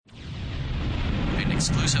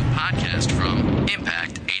exclusive podcast from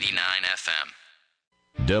Impact 89 FM.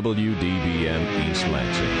 WDBM East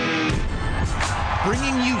Lansing.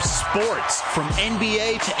 Bringing you sports from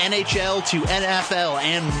NBA to NHL to NFL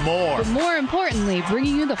and more. But more importantly,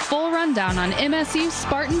 bringing you the full rundown on MSU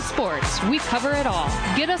Spartan Sports. We cover it all.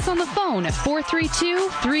 Get us on the phone at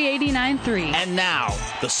 432-3893. And now,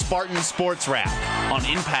 the Spartan Sports Wrap on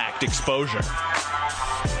Impact Exposure.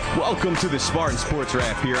 Welcome to the Spartan Sports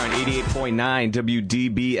Wrap here on 88.9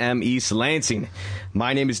 WDBM East Lansing.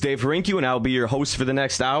 My name is Dave Harinkyu, and I'll be your host for the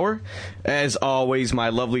next hour. As always, my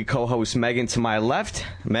lovely co-host Megan to my left.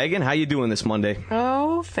 Megan, how you doing this Monday?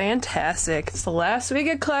 Oh, fantastic. It's the last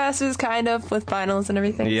week of classes, kind of, with finals and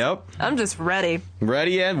everything. Yep. I'm just ready.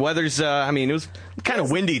 Ready, yeah? Weather's, it was kind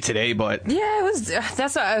of windy today, but... Yeah, it was.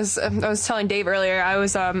 That's what I was telling Dave earlier. I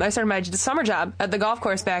started my summer job at the golf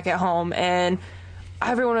course back at home, and...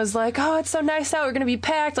 everyone was like, oh, it's so nice out. We're going to be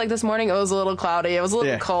packed. Like this morning, it was a little cloudy. It was a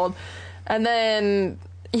little cold. And then,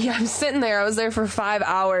 I'm sitting there. I was there for 5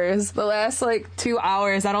 hours. The last, 2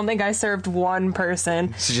 hours, I don't think I served one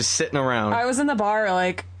person. So just sitting around. I was in the bar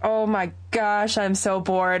like, oh my gosh, I'm so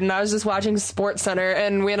bored. And I was just watching SportsCenter,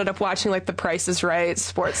 and we ended up watching The Price is Right,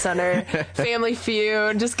 SportsCenter, Family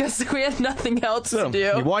Feud, just because we had nothing else to do.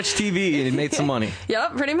 You watched TV and made some money.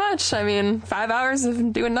 Yep, pretty much. 5 hours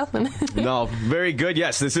of doing nothing. No, very good.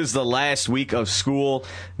 Yes, this is the last week of school.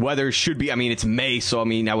 Weather should be, it's May, so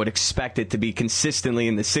I would expect it to be consistently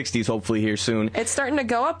in the 60s, hopefully here soon. It's starting to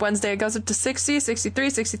go up Wednesday. It goes up to 60, 63,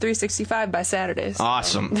 63, 65 by Saturday. So.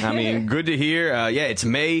 Awesome. Good to hear. It's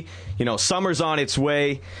May. Summer's on its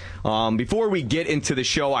way. Before we get into the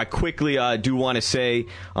show, I quickly do want to say,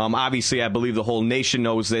 obviously I believe the whole nation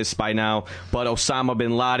knows this by now, but Osama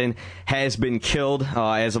bin Laden has been killed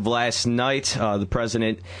as of last night. The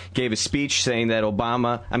president gave a speech saying that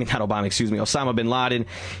Osama bin Laden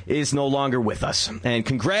is no longer with us. And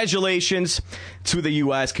congratulations to the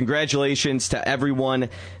U.S. Congratulations to everyone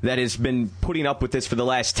that has been putting up with this for the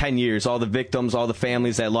last 10 years, all the victims, all the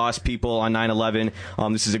families that lost people on 9/11.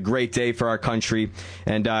 This is a great day for our country,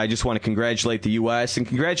 and I just want to congratulate the U.S. and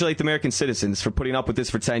congratulate the American citizens for putting up with this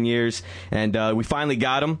for 10 years, and we finally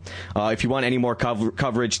got them. If you want any more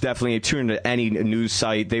coverage, definitely tune to any news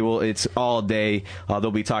site. It's all day. They'll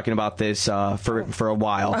be talking about this for a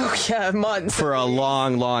while. Oh, yeah, months. For a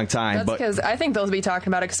long, long time. That's because I think they'll be talking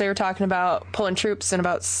about it because they were talking about pulling troops in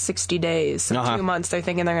about 60 days. So 2 months, they're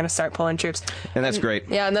thinking they're going to start pulling troops. And that's great.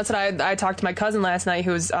 Yeah, and that's what I talked to my cousin last night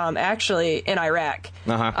who was actually in Iraq.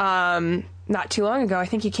 Not too long ago. I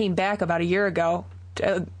think he came back about a year ago.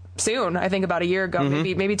 Soon, I think about a year ago,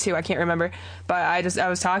 maybe 2. I can't remember. But I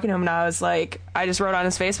was talking to him, and I was like, I just wrote on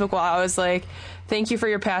his Facebook wall. I was like, thank you for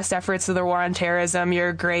your past efforts to the war on terrorism. You're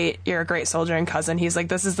a great soldier and cousin. He's like,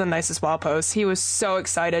 this is the nicest wall post. He was so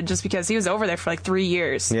excited just because he was over there for 3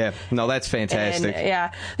 years. Yeah, no, that's fantastic.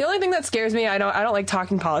 And, the only thing that scares me, I don't like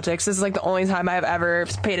talking politics. This is the only time I've ever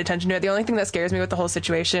paid attention to it. The only thing that scares me with the whole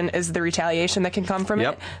situation is the retaliation that can come from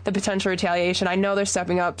it, the potential retaliation. I know they're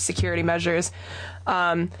stepping up security measures.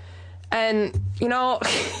 And,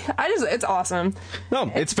 it's awesome.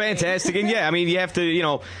 No, it's fantastic. And you have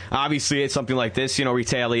to, obviously it's something like this,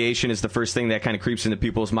 retaliation is the first thing that kind of creeps into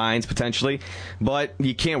people's minds potentially. But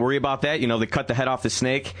you can't worry about that. They cut the head off the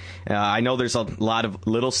snake. I know there's a lot of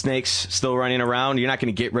little snakes still running around. You're not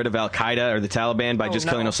going to get rid of Al-Qaeda or the Taliban by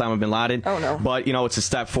killing Osama bin Laden. Oh, no. But, it's a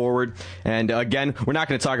step forward. And again, we're not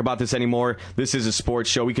going to talk about this anymore. This is a sports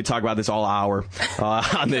show. We could talk about this all hour.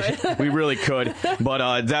 We really could.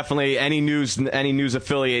 But definitely any news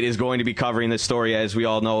affiliate is going to be covering this story, as we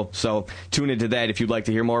all know. So tune into that if you'd like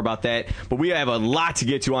to hear more about that. But we have a lot to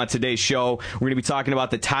get to on today's show. We're going to be talking about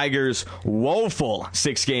the Tigers' woeful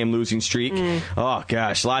 6-game losing streak. Oh,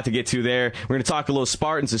 gosh, a lot to get to there. We're going to talk a little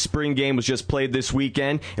Spartans. The spring game was just played this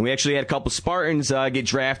weekend, and we actually had a couple Spartans get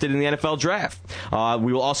drafted in the NFL draft.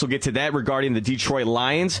 We will also get to that regarding the Detroit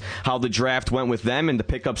Lions, how the draft went with them and the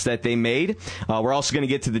pickups that they made. We're also going to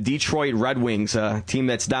get to the Detroit Red Wings, a team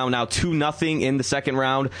that's down now 2-0 in the second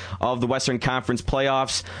round of the Western Conference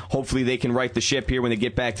playoffs. Hopefully they can right the ship here when they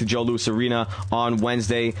get back to Joe Louis Arena on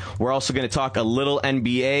Wednesday. We're also going to talk a little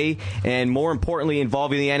NBA and, more importantly,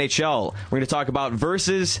 involving the NHL. We're going to talk about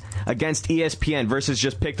Versus against ESPN. Versus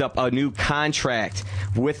just picked up a new contract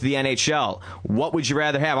with the NHL. What would you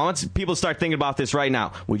rather have? I want people to start thinking about this right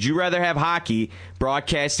now. Would you rather have hockey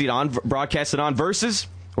broadcasted on Versus?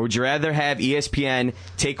 Or would you rather have ESPN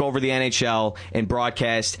take over the NHL and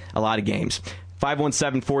broadcast a lot of games?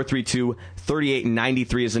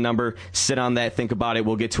 517-432-3893 is the number. Sit on that. Think about it.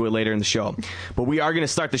 We'll get to it later in the show. But we are going to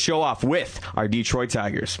start the show off with our Detroit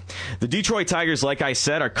Tigers. The Detroit Tigers, like I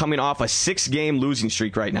said, are coming off a 6-game losing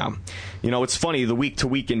streak right now. You know, it's funny, the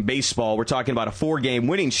week-to-week in baseball, we're talking about a 4-game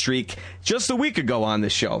winning streak just a week ago on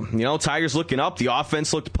this show. You know, Tigers looking up. The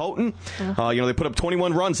offense looked potent. They put up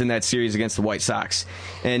 21 runs in that series against the White Sox.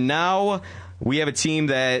 And now we have a team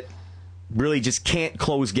that really just can't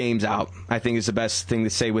close games out, I think is the best thing to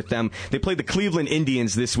say with them. They played the Cleveland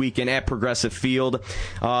Indians this weekend at Progressive Field.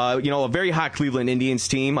 A very hot Cleveland Indians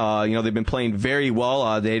team. They've been playing very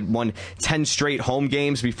well. They had won 10 straight home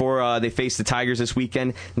games before they faced the Tigers this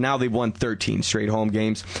weekend. Now they've won 13 straight home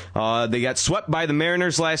games. They got swept by the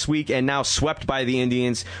Mariners last week and now swept by the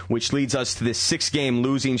Indians, which leads us to this 6-game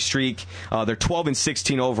losing streak. They're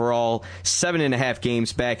 12-16 overall, 7.5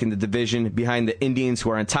 games back in the division behind the Indians,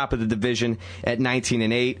 who are on top of the division at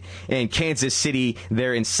 19-8, and Kansas City,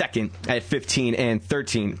 they're in second at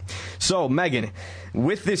 15-13. So, Megan,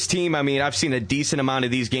 with this team, I mean, I've seen a decent amount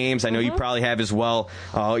of these games. I know you probably have as well.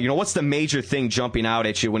 What's the major thing jumping out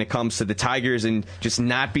at you when it comes to the Tigers and just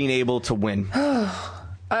not being able to win?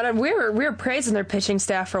 We were praising their pitching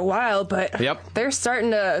staff for a while, but they're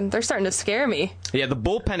starting to scare me. Yeah, the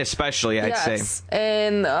bullpen especially, I'd say.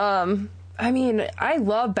 And I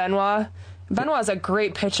love Benoit. Benoit's a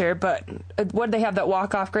great pitcher, but what did they have, that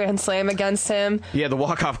walk-off grand slam against him? Yeah, the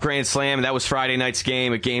walk-off grand slam. That was Friday night's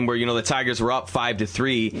game, a game where, the Tigers were up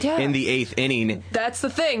 5-3 in the 8th inning. That's the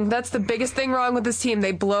thing. That's the biggest thing wrong with this team.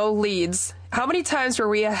 They blow leads. How many times were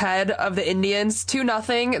we ahead of the Indians?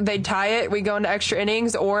 2-0. They'd tie it. We go into extra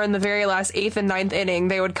innings, or in the very last 8th and 9th inning,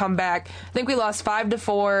 they would come back. I think we lost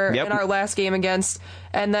 5-4 in our last game against,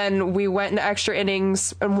 and then we went into extra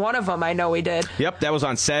innings, and one of them I know we did. Yep, that was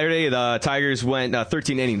on Saturday. The Tigers went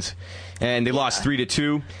 13 innings. And they lost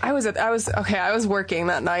 3-2. I was working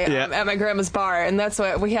that night at my grandma's bar, and that's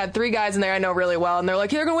what we had. 3 guys in there I know really well, and they're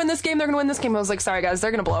like, "They're gonna win this game. They're gonna win this game." I was like, "Sorry guys,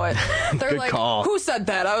 they're gonna blow it." They're like, call. "Who said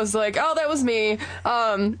that?" I was like, "Oh, that was me."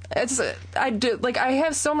 I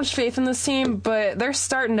have so much faith in this team, but they're just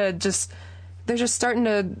starting to.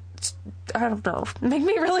 I don't know. Make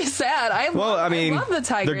me really sad. I love the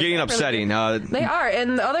Tigers. They're getting upsetting. They are,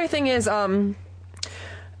 and the other thing is, their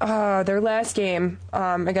last game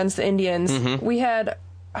against the Indians, we had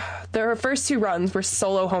their first 2 runs were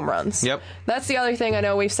solo home runs. Yep. That's the other thing I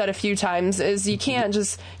know we've said a few times is you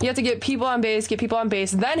have to get people on base,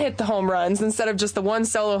 then hit the home runs instead of just the one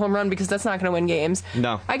solo home run, because that's not going to win games.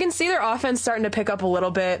 No. I can see their offense starting to pick up a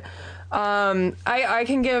little bit. I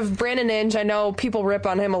can give Brandon Inge, I know people rip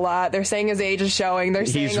on him a lot. They're saying his age is showing.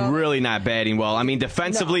 He's really not batting well. I mean,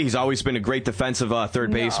 defensively, he's always been a great defensive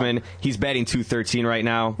third baseman. He's batting .213 right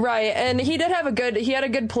now. Right, and he had a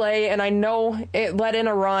good play, and I know it let in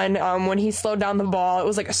a run when he slowed down the ball. It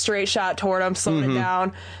was like a straight shot toward him, slowed it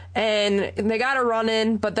down, and they got a run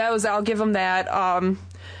in, but I'll give him that.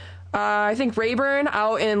 I think Rayburn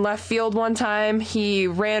out in left field one time. He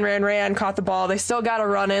ran, caught the ball. They still got a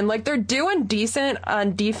run in. Like, they're doing decent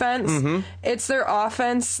on defense. It's their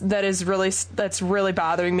offense that's really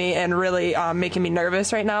bothering me and really making me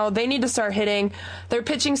nervous right now. They need to start hitting. Their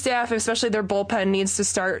pitching staff, especially their bullpen, needs to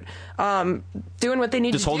start doing what they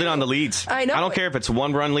need to do. Just holding on the leads. I know. I don't care if it's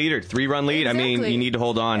 1-run lead or 3-run lead. Exactly. I mean, you need to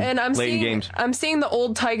hold on late in games. I'm seeing the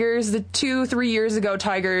old Tigers, the 2-3 years ago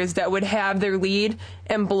Tigers that would have their lead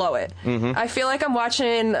and blow it. I feel like I'm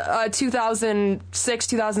watching a 2006,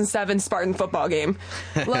 2007 Spartan football game.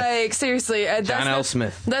 Like, seriously. John L.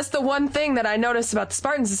 Smith. That's the one thing that I noticed about the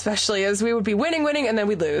Spartans especially, is we would be winning, and then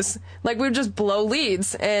we'd lose. Like, we would just blow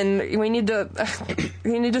leads, and we need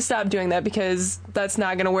to stop doing that, because that's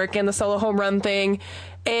not going to work in the solo home run thing.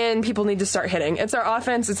 And people need to start hitting. It's our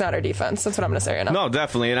offense, it's not our defense. That's what I'm going to say right now. No,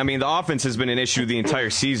 definitely. And I mean, the offense has been an issue the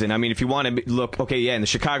entire season. I mean, if you want to look, in the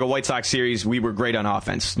Chicago White Sox series, we were great on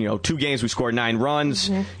offense. 2 games, we scored 9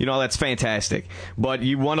 runs. That's fantastic. But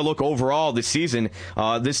you want to look overall this season,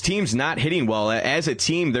 this team's not hitting well. As a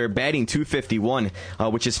team, they're batting .251,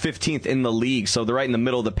 which is 15th in the league. So they're right in the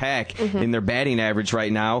middle of the pack in their batting average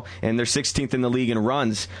right now. And they're 16th in the league in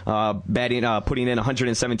runs, putting in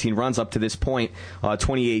 117 runs up to this point,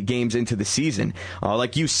 28 games into the season.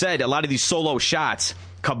 Like you said, a lot of these solo shots,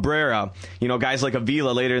 Cabrera, guys like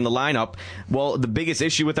Avila later in the lineup. Well, the biggest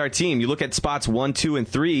issue with our team, you look at spots 1, 2, and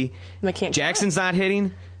 3. Jackson's not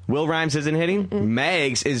hitting. Will Rhymes isn't hitting.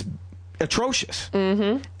 Mags is atrocious.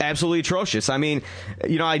 Absolutely atrocious. I mean,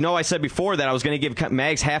 I know I said before that I was going to give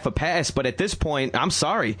Mags half a pass, but at this point, I'm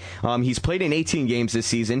sorry. He's played in 18 games this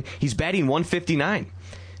season. He's batting .159.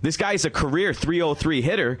 This guy's a career 303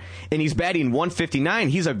 hitter, and he's batting 159.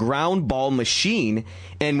 He's a ground ball machine.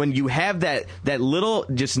 And when you have that little,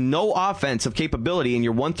 just no offensive capability in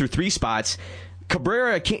your 1 through 3 spots,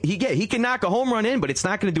 Cabrera, he can knock a home run in, but it's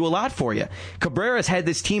not going to do a lot for you. Cabrera's had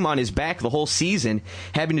this team on his back the whole season,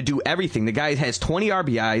 having to do everything. The guy has 20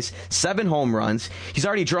 RBIs, 7 home runs. He's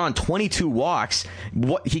already drawn 22 walks.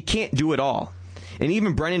 He can't do it all. And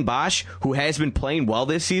even Brennan Bosch, who has been playing well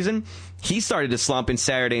this season, he started to slump in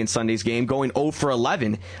Saturday and Sunday's game, going 0 for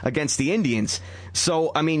 11 against the Indians.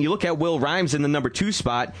 So, I mean, you look at Will Rhymes in the number 2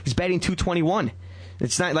 spot, he's batting .221.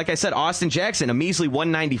 It's not, like I said, Austin Jackson, a measly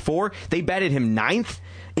 194. They batted him 9th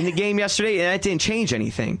in the game yesterday, and that didn't change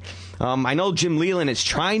anything. I know Jim Leyland is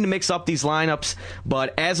trying to mix up these lineups,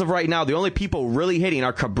 but as of right now, the only people really hitting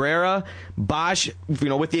are Cabrera, Bosch,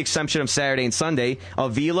 with the exception of Saturday and Sunday,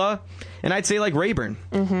 Avila, and I'd say like Rayburn.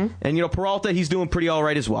 Mm-hmm. And, Peralta, he's doing pretty all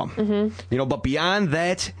right as well. Mm-hmm. But beyond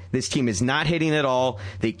that, this team is not hitting at all.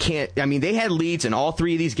 They can't, they had leads in all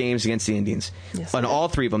 3 of these games against the Indians. Yes, on all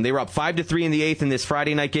 3 of them. They were up 5-3 in the 8th in this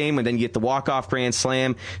Friday night game, and then you get the walk-off grand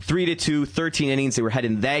slam, 3-2, 13 innings. They were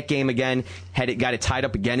heading that game again, got it tied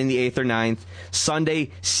up again in the 8th or 9th.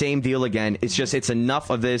 Sunday, same deal again. It's enough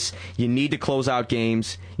of this. You need to close out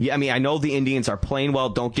games. I know the Indians are playing well,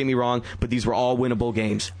 don't get me wrong, but these were all winnable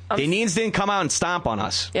games. The Indians didn't come out and stomp on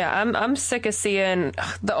us. Yeah, I'm sick of seeing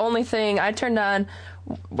the only thing I turned on.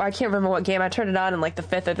 I can't remember what game. I turned it on in like the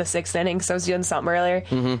 5th or the 6th inning, so I was doing something earlier.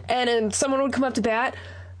 Mm-hmm. And then someone would come up to bat.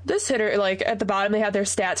 This hitter, like, at the bottom, they have their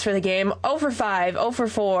stats for the game. 0 for 5, 0 for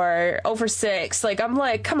 4, 0 for 6. Like, I'm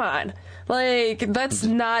like, come on. Like, that's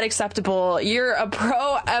not acceptable. You're a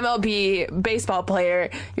pro MLB baseball player.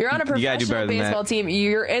 You're on a professional baseball team.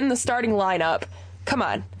 You're in the starting lineup. Come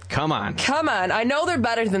on. Come on. I know they're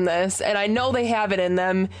better than this, and I know they have it in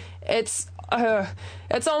them. It's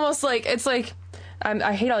almost like,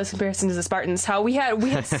 I hate all these comparisons to the Spartans. How we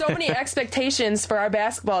had so many expectations for our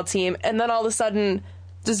basketball team, and then all of a sudden,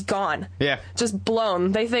 just gone. Yeah, just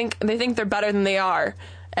blown. They think they're better than they are,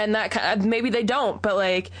 and that maybe they don't.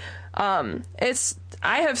 But I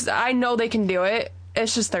know they can do it.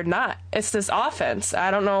 It's just they're not. It's this offense.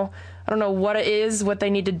 I don't know what it is, what they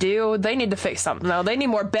need to do. They need to fix something, though. They need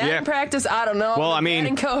more batting practice. I don't know. Well,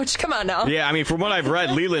 batting coach, come on now. Yeah, from what I've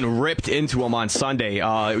read, Leland ripped into him on Sunday.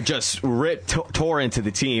 Just tore into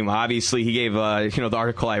the team. Obviously, he gave, the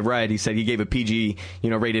article I read, he said he gave a PG,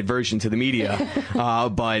 rated version to the media.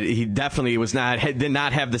 But he definitely did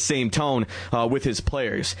not have the same tone with his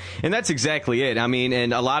players. And that's exactly it.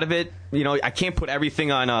 And a lot of it, I can't put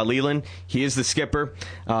everything on Leland. He is the skipper.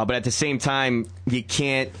 But at the same time, you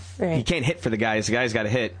can't hit for the guys. The guys got to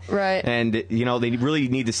hit. Right. And, they really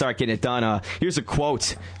need to start getting it done. Here's a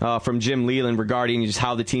quote from Jim Leland regarding just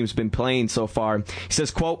how the team's been playing so far. He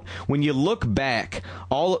says, quote, "When you look back,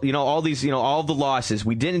 all the losses,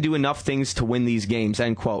 we didn't do enough things to win these games,"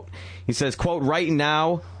 end quote. He says, quote, "Right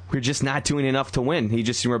now, we're just not doing enough to win." He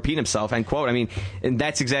just repeat himself, end quote. And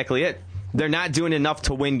that's exactly it. They're not doing enough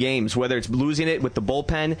to win games, whether it's losing it with the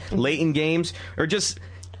bullpen late in games or just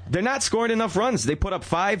they're not scoring enough runs. They put up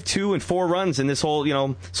 5, 2, and 4 runs in this whole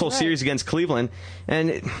series against Cleveland. And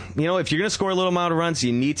if you're going to score a little amount of runs,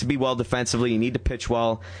 you need to be well defensively. You need to pitch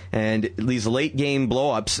well. And these late game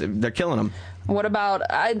blow-ups, they're killing them. What about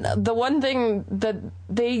the one thing that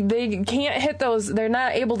they can't hit those? They're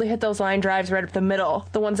not able to hit those line drives right up the middle.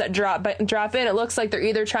 The ones that drop in, it looks like they're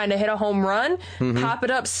either trying to hit a home run, pop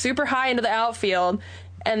it up super high into the outfield,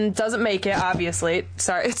 and doesn't make it. Obviously,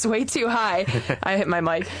 sorry, it's way too high. I hit my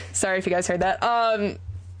mic. Sorry if you guys heard that.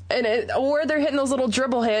 Or they're hitting those little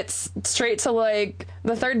dribble hits straight to like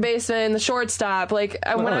the third baseman, the shortstop.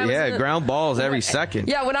 Ground balls every second.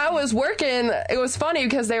 Yeah, when I was working, it was funny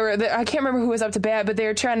because I can't remember who was up to bat, but they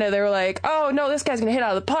were like, oh no, this guy's gonna hit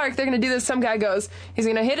out of the park. They're gonna do this. Some guy goes, he's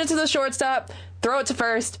gonna hit it to the shortstop, throw it to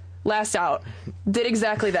first, last out. Did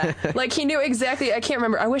exactly that. Like, he knew exactly. I can't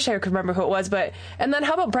remember. I wish I could remember who it was. And then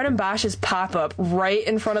how about Brennan Bosch's pop-up right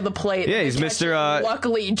in front of the plate? Yeah, he's Mr.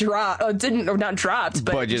 Luckily not dropped,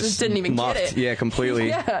 but just didn't even muffed. Get it. Yeah, completely.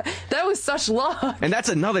 Yeah, that was such luck. And that's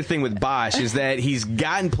another thing with Bosch is that he's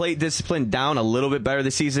gotten plate discipline down a little bit better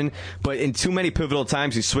this season, but in too many pivotal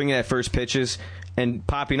times he's swinging at first pitches and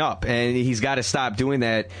popping up, and he's got to stop doing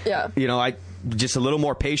that. Yeah. just a little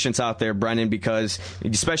more patience out there, Brennan, because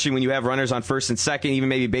especially when you have runners on first and second, even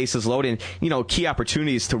maybe bases loaded, key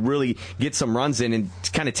opportunities to really get some runs in and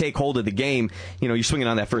kind of take hold of the game. You're swinging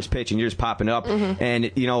on that first pitch and you're just popping up. Mm-hmm.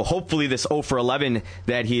 And, hopefully this 0 for 11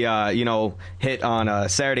 that he, hit on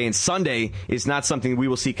Saturday and Sunday is not something we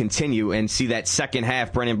will see continue and see that second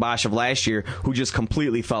half Brennan Bosch of last year who just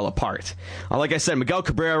completely fell apart. Like I said, Miguel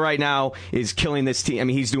Cabrera right now is killing this team. I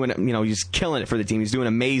mean, he's doing, he's killing it for the team. He's doing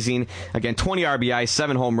amazing. Again, 20 RBI,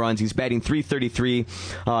 7 home runs. He's batting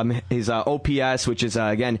 .333. His OPS, which is,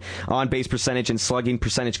 again, on-base percentage and slugging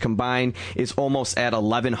percentage combined, is almost at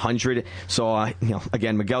 1,100. So,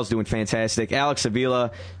 again, Miguel's doing fantastic. Alex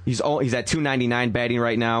Avila, he's at 299 batting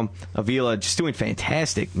right now. Avila just doing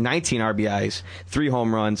fantastic. 19 RBIs, 3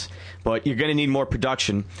 home runs. But you're going to need more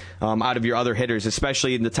production out of your other hitters,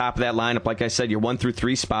 especially in the top of that lineup. Like I said, your 1 through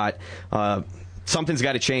 3 spot. Something's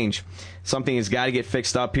got to change. Something has got to get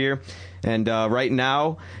fixed up here. And right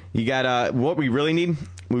now, you got what we really need.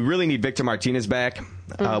 We really need Victor Martinez back,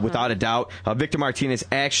 without a doubt. Victor Martinez,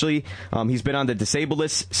 actually, he's been on the disabled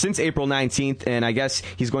list since April 19th, and I guess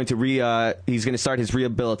he's going to start his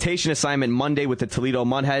rehabilitation assignment Monday with the Toledo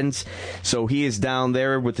Mud Hens. So he is down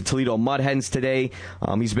there with the Toledo Mud Hens today.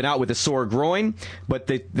 He's been out with a sore groin, but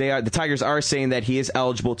the Tigers are saying that he is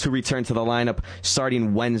eligible to return to the lineup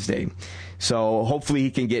starting Wednesday. So hopefully he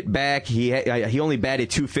can get back. He only batted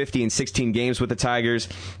 .250 in 16 games with the Tigers,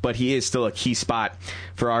 but he is still a key spot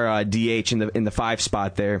for our DH in the 5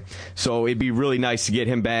 spot there. So it'd be really nice to get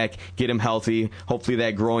him back, get him healthy. Hopefully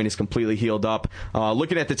that groin is completely healed up.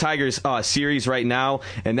 Looking at the Tigers series right now,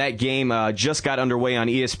 and that game just got underway on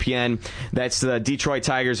ESPN. That's the Detroit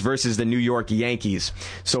Tigers versus the New York Yankees.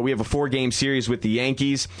 So we have a 4-game series with the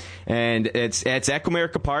Yankees, and it's at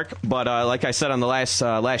Comerica Park. But like I said on the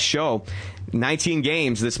last show, 19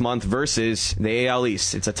 games this month versus the AL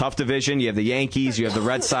East. It's a tough division. You have the Yankees, you have the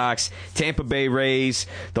Red Sox, Tampa Bay Rays,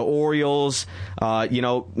 the Orioles, and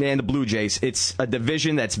the Blue Jays. It's a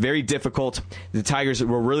division that's very difficult. The Tigers,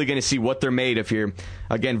 we're really going to see what they're made of here.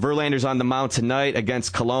 Again, Verlander's on the mound tonight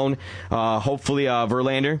against Cologne. Hopefully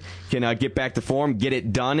Verlander can get back to form, get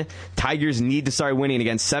it done. Tigers need to start winning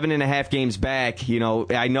again. 7.5 games back.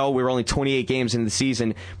 I know we're only 28 games into the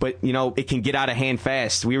season, but it can get out of hand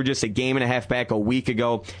fast. We were just a game and a half back a week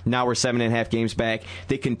ago. Now we're 7.5 games back.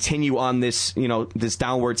 They continue on this, this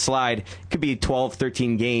downward slide. It could be 12,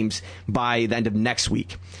 13 games by the end of next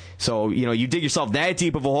week. So, you dig yourself that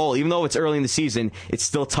deep of a hole, even though it's early in the season, it's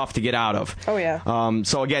still tough to get out of. Oh, yeah.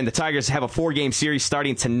 So, again, the Tigers have a 4-game series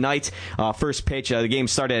starting tonight. First pitch, the game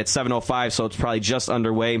started at 7:05, so it's probably just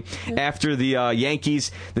underway. Mm-hmm. After the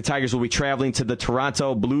Yankees, the Tigers will be traveling to the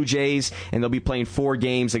Toronto Blue Jays, and they'll be playing 4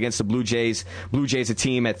 games against the Blue Jays. Blue Jays, a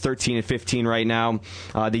team at 13-15 right now.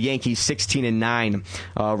 The Yankees,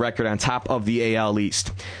 16-9 record on top of the AL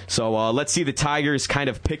East. So, let's see the Tigers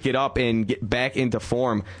kind of pick it up and get back into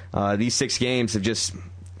form. These 6 games have it's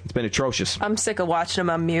been atrocious. I'm sick of watching them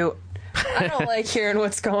on mute. I don't like hearing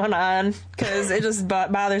what's going on because it just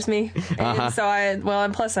bothers me. And so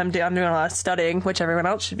and plus I'm doing a lot of studying, which everyone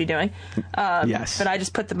else should be doing. Yes. But I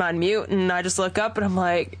just put them on mute and I just look up and I'm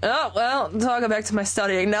like, oh, well, so I'll go back to my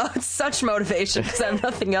studying. Now it's such motivation because I have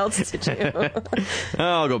nothing else to do.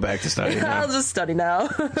 I'll go back to studying now. I'll just study now.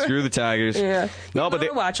 Screw the Tigers. Yeah. No, but they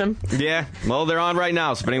watch them. Yeah. Well, they're on right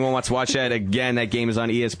now. So if anyone wants to watch that, again, that game is on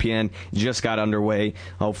ESPN. Just got underway.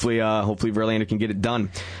 Hopefully Verlander can get it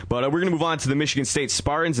done. But we're going to move on to the Michigan State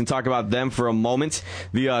Spartans and talk about them for a moment.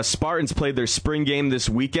 The Spartans played their spring game this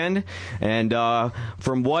weekend, and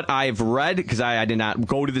from what I've read, because I did not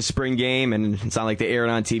go to the spring game, and it's not like they aired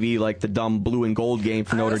on TV like the dumb blue and gold game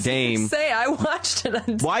for Notre Dame. I watched it on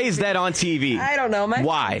TV. Why is that on TV? I don't know.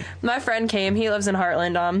 Why? My friend came. He lives in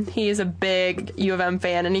Heartland. He's a big U of M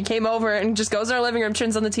fan, and he came over and just goes in our living room,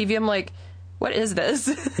 turns on the TV. I'm like, what is this?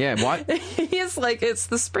 Yeah, what? He's like, it's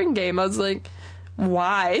the spring game. I was like,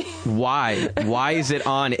 why? Why is it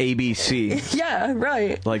on ABC? Yeah,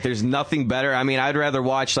 right. Like, there's nothing better. I mean, I'd rather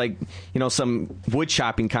watch, some wood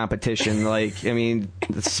chopping competition. The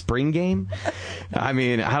spring game? I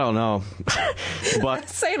mean, I don't know. But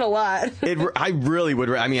that's saying a lot. I really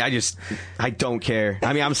would. I don't care.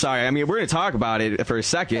 I mean, I'm sorry. I mean, we're going to talk about it for a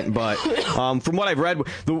second, but from what I've read,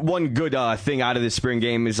 the one good thing out of this spring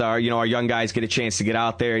game is our young guys get a chance to get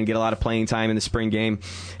out there and get a lot of playing time in the spring game.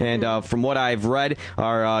 And from what I've read,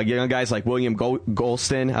 our young guys like William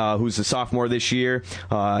Golston, who's a sophomore this year,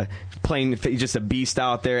 playing just a beast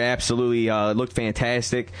out there. Absolutely looked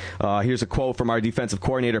fantastic. Here's a quote from our defensive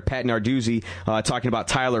coordinator, Pat Narduzzi, talking about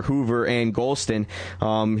Tyler Hoover and Golston.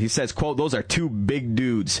 He says, quote, "Those are two big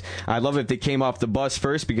dudes. I love if they came off the bus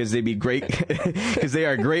first because they'd be great because they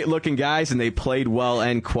are great-looking guys and they played well,"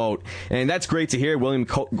 end quote. And that's great to hear. William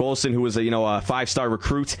Golston, who was a 5-star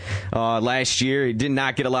recruit last year, he did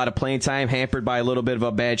not get a lot of playing time, hampered by a little bit of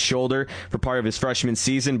a bad shoulder for part of his freshman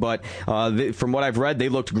season. But from what I've read, they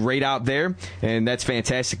looked great out there, and that's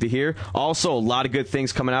fantastic to hear. Also, a lot of good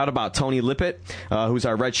things coming out about Tony Lippett, who's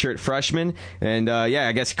our redshirt freshman. And,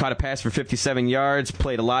 I guess he caught a pass for 57 yards,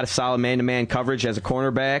 played a lot of solid man-to-man coverage as a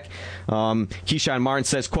cornerback. Keyshawn Martin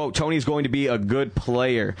says, quote, "Tony's going to be a good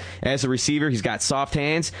player. As a receiver, he's got soft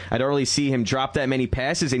hands. I don't really see him drop that many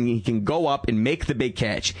passes, and he can go up and make the big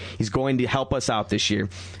catch. He's going to help us out this year."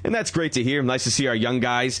 And that's great to hear. Nice to see our young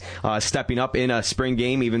guys stepping up in a spring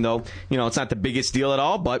game, even though, it's not the biggest deal at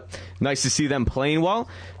all, but nice to see them playing well.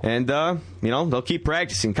 And, they'll keep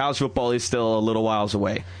practicing. College football is still a little whiles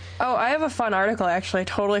away. Oh, I have a fun article, actually. I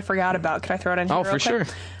totally forgot about. Can I throw it in here real quick? Sure.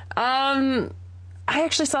 I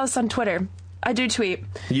actually saw this on Twitter. I do tweet.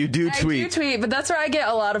 You do tweet. I do tweet, but that's where I get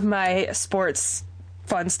a lot of my sports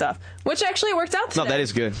fun stuff, which actually worked out today. No, that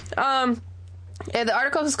is good. The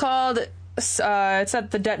article is called, it's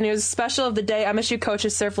at the Det News, Special of the Day, MSU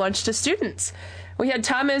Coaches Serve Lunch to Students. We had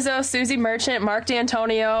Tom Izzo, Susie Merchant, Mark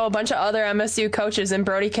D'Antonio, a bunch of other MSU coaches, and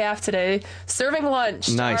Brody Calf today serving lunch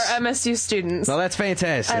to our MSU students. Well, that's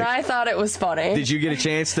fantastic. And I thought it was funny. Did you get a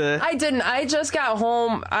chance to? I didn't. I just got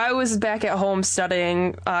home. I was back at home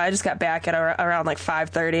studying. I just got back at around like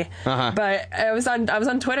 5:30. But I was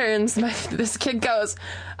on Twitter, and this kid goes,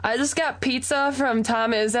 "I just got pizza from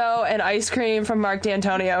Tom Izzo and ice cream from Mark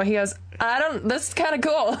D'Antonio." He goes, that's kind of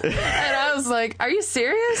cool. And I was like, "Are you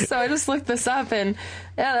serious?" So I just looked this up, and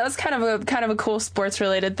yeah, that was kind of a cool sports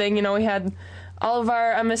related thing. We had all of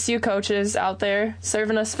our MSU coaches out there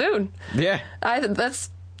serving us food. Yeah.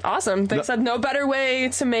 That's awesome. They said no better way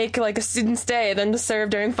to make like a student's day than to serve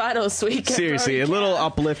during finals week. Seriously, a little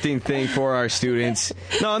uplifting thing for our students.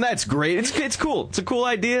 No, and that's great. It's cool. It's a cool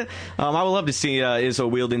idea. I would love to see Izzo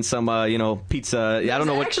wielding some pizza. I don't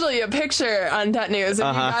know what. Actually, a picture on Det News. If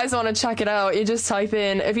you guys want to check it out, you just type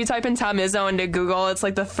in Tom Izzo into Google, it's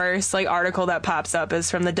like the first article that pops up is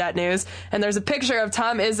from the Det News, and there's a picture of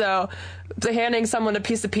Tom Izzo handing someone a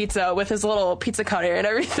piece of pizza with his little pizza cutter and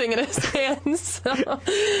everything in his hands. So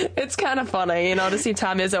it's kind of funny, to see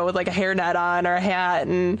Tom Izzo with like a hairnet on or a hat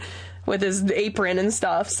and with his apron and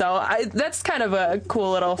stuff. So that's kind of a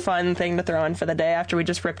cool little fun thing to throw in for the day after we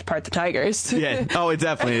just ripped apart the Tigers. Yeah. Oh, it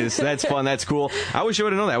definitely is. That's fun. That's cool. I wish I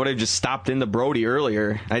would have known that. I would have just stopped into Brody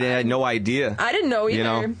earlier. I had no idea. I didn't know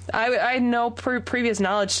either. I had no previous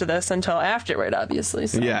knowledge to this until afterward, obviously.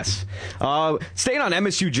 So. Yes. Staying on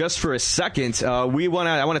MSU just for a second, I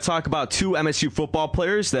want to talk about two MSU football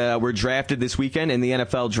players that were drafted this weekend in the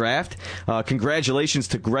NFL draft. Congratulations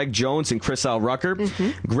to Greg Jones and Chris L. Rucker.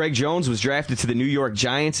 Mm-hmm. Greg Jones was drafted to the New York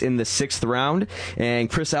Giants in the 6th round, and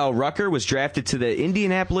Chris L. Rucker was drafted to the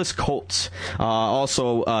Indianapolis Colts.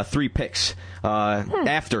 Also 3 picks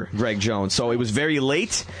after Greg Jones. So it was very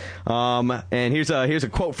late. And here's a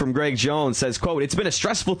quote from Greg Jones. Says, quote, "It's been a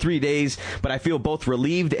stressful 3 days, but I feel both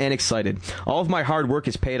relieved and excited. All of my hard work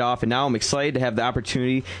has paid off, and now I'm excited to have the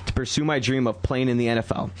opportunity to pursue my dream of playing in the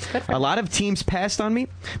NFL. A lot of teams passed on me,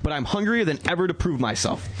 but I'm hungrier than ever to prove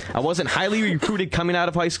myself. I wasn't highly recruited coming out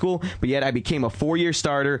of high school, but yet I became a 4-year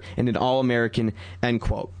starter and an All-American," end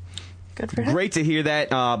quote. Good for him. Great to hear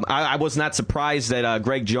that. I was not surprised that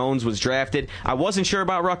Greg Jones was drafted. I wasn't sure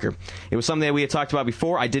about Rucker. It was something that we had talked about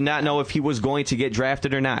before. I did not know if he was going to get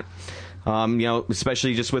drafted or not.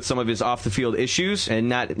 Especially just with some of his off-the-field issues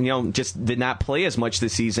and just did not play as much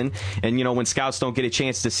this season. And, when scouts don't get a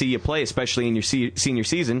chance to see you play, especially in your senior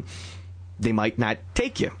season, they might not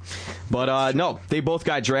take you. But no, they both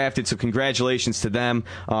got drafted, so congratulations to them.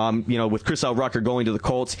 With Chris L. Rucker going to the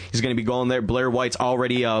Colts, he's going to be going there. Blair White's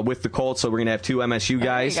already with the Colts, so we're going to have 2 MSU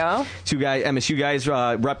guys. There you go. 2 MSU guys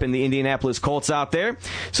repping the Indianapolis Colts out there.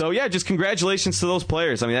 So yeah, just congratulations to those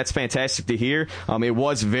players. I mean, that's fantastic to hear. It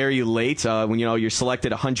was very late when you're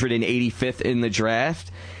selected 185th in the draft.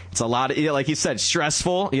 It's a lot of, like you said,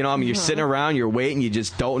 stressful. You're sitting around, you're waiting, you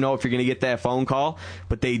just don't know if you're going to get that phone call.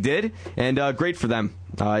 But they did, and great for them.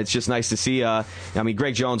 It's just nice to see.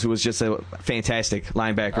 Greg Jones, who was just a fantastic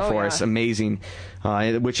linebacker for us, amazing,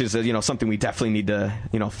 which is something we definitely need to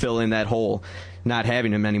fill in that hole. not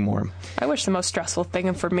having him anymore. I wish the most stressful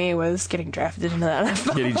thing for me was getting drafted into the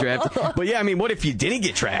NFL. Getting drafted. But yeah, I mean, what if you didn't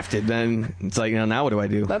get drafted? Then it's like, now what do I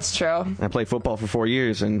do? That's true. I played football for 4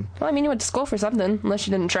 years, and well, I mean, you went to school for something, unless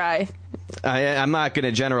you didn't try. I'm not going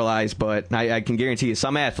to generalize, but I can guarantee you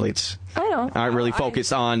some athletes aren't really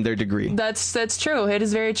focused on their degree. That's true. It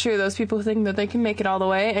is very true. Those people think that they can make it all the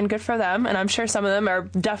way, and good for them. And I'm sure some of them are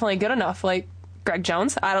definitely good enough, like Greg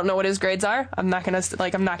Jones. I don't know what his grades are. I'm not gonna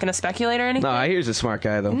speculate or anything. No, I hear he's a smart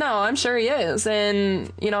guy, though. No, I'm sure he is.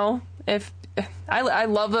 And if I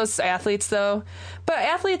love those athletes, though. But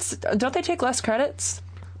athletes, don't they take less credits?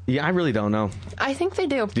 Yeah, I really don't know. I think they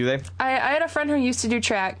do. Do they? I had a friend who used to do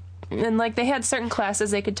track, and they had certain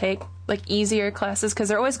classes they could take, easier classes, because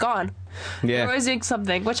they're always gone. Yeah. They're always doing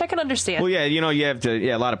something, which I can understand. Well, yeah, you have to,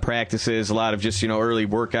 a lot of practices, a lot of just, early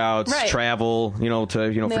workouts, right. Travel, for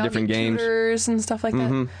different games. Tutors and stuff like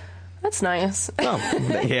that. That's nice.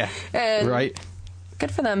 Oh, yeah. Right.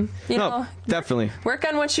 Good for them. Definitely. Work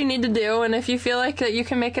on what you need to do, and if you feel like that you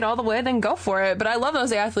can make it all the way, then go for it. But I love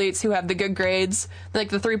those athletes who have the good grades, like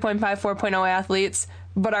the 3.5, 4.0 athletes,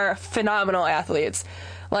 but are phenomenal athletes.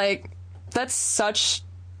 That's such...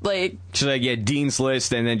 Dean's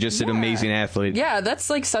List and then just an amazing athlete. Yeah, that's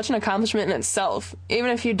such an accomplishment in itself, even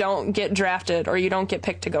if you don't get drafted or you don't get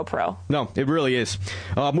picked to go pro. No, it really is.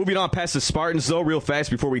 Moving on past the Spartans, though, real fast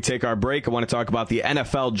before we take our break, I want to talk about the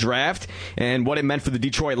NFL draft and what it meant for the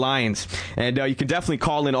Detroit Lions. And you can definitely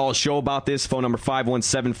call in all show about this. Phone number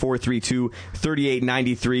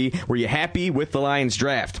 517-432-3893. Were you happy with the Lions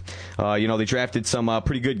draft? They drafted some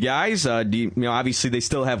pretty good guys. Obviously they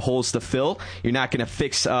still have holes to fill. You're not going to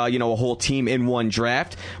fix a whole team in one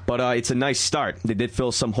draft, but it's a nice start. They did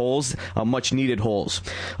fill some holes, much needed holes.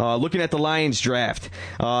 Looking at the Lions draft,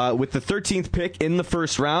 with the 13th pick in the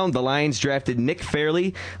first round, the Lions drafted Nick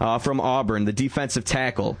Fairley from Auburn, the defensive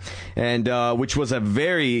tackle, and which was a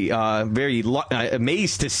very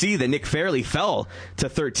amazed to see that Nick Fairley fell to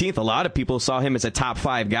 13th. A lot of people saw him as a top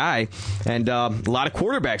 5 guy, and a lot of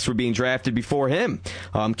quarterbacks were being drafted before him.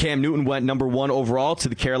 Cam Newton went number 1 overall to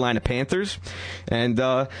the Carolina Panthers, and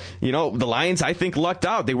the Lions, I think, lucked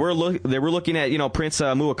out. They were looking at Prince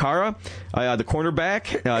Muakara, the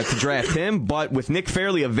cornerback, to draft him. But with Nick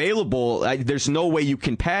Fairley available, there's no way you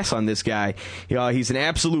can pass on this guy. He's an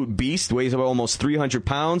absolute beast. Weighs about almost 300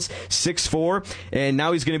 pounds, 6'4", and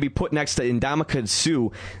now he's going to be put next to Ndamukong Suh.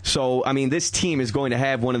 So I mean, this team is going to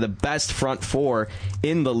have one of the best front 4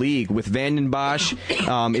 in the league with Vanden Bosch.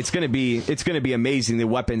 It's going to be amazing, the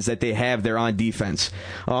weapons that they have there on defense.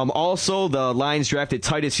 Also, the Lions drafted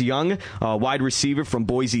Titus Young, wide receiver from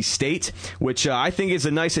Boise State, which I think is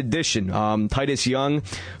a nice addition. Titus Young,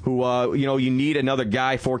 who, you need another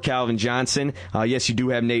guy for Calvin Johnson. Yes, you do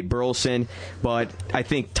have Nate Burleson, but I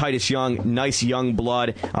think Titus Young, nice young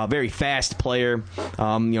blood, very fast player,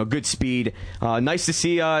 good speed. Nice to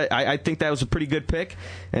see. I think that was a pretty good pick.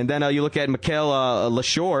 And then you look at Mikael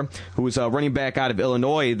LaShore, who's a running back out of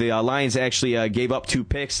Illinois. The Lions actually gave up 2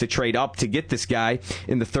 picks to trade up to get this guy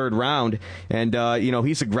in the 3rd round. And,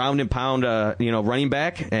 he's a ground and pound, running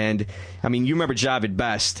back. And, I mean, you remember Javid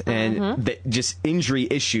Best and just injury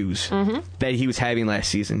issues that he was having last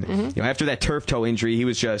season. After that turf toe injury, he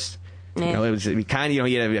was just... it was kind of,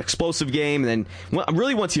 he had an explosive game, and then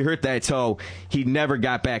really once he hurt that toe, he never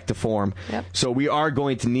got back to form. Yep. So we are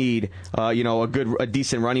going to need, a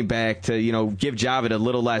decent running back to, give Javid a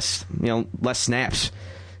little less, less snaps.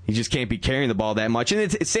 He just can't be carrying the ball that much.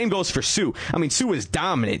 And the same goes for Suh. I mean, Suh was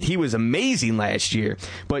dominant. He was amazing last year.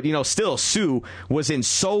 But, still, Suh was in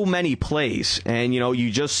so many plays. And,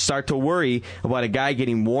 you just start to worry about a guy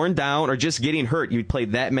getting worn down or just getting hurt. You play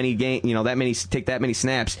that many take that many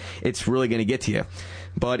snaps, it's really going to get to you.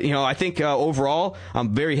 But, I think overall,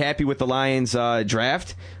 I'm very happy with the Lions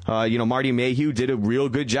draft. Marty Mayhew did a real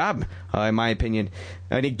good job, in my opinion.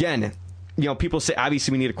 And again, people say,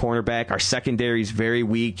 obviously, we need a cornerback. Our secondary is very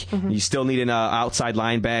weak. You still need an outside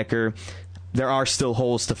linebacker. There are still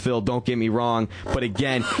holes to fill, don't get me wrong. But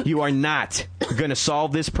again, you are not going to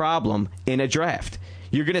solve this problem in a draft.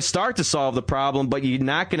 You're going to start to solve the problem, but you're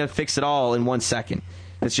not going to fix it all in 1 second.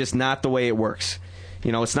 It's just not the way it works.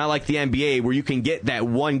 It's not like the NBA where you can get that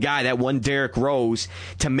one guy, that one Derrick Rose,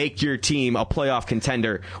 to make your team a playoff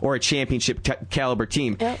contender or a championship caliber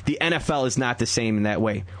team. Yep. The NFL is not the same in that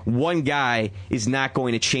way. One guy is not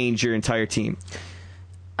going to change your entire team.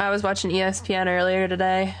 I was watching ESPN earlier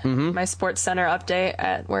today, my Sports Center update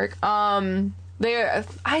at work. I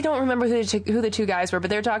don't remember who the 2 guys were, but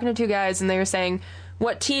they were talking to 2 guys, and they were saying,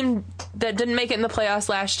 what team that didn't make it in the playoffs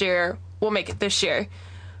last year will make it this year?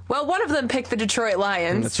 Well, one of them picked the Detroit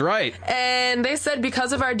Lions. That's right. And they said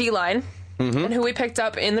because of our D-line and who we picked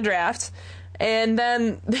up in the draft. And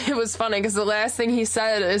then it was funny because the last thing he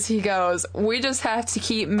said is he goes, "We just have to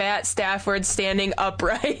keep Matt Stafford standing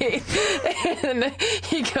upright." And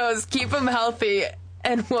he goes, "Keep him healthy,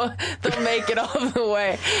 and they'll make it all the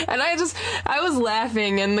way." And I was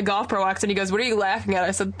laughing, and the Golf Pro walks in, he goes, "What are you laughing at?"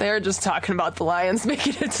 I said, "They're just talking about the Lions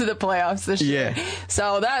making it to the playoffs this year."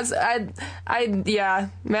 So that's,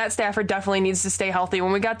 Matt Stafford definitely needs to stay healthy.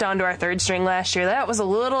 When we got down to our third string last year, that was a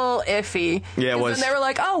little iffy. Yeah, it was. And they were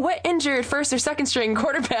like, "Oh, what injured first or second string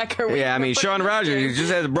quarterback are we?" Yeah, I mean, Sean Rogers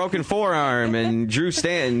just has a broken forearm, and Drew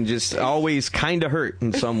Stanton just always kind of hurt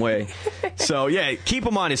in some way. So, yeah, keep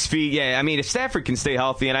him on his feet. Yeah, I mean, if Stafford can stay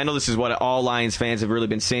healthy, and I know this is what all Lions fans have really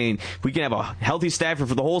been saying, if we can have a healthy Stafford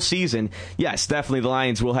for the whole season, yes, definitely the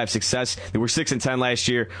Lions will have success. They were 6-10 last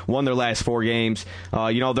year, won their last 4 games.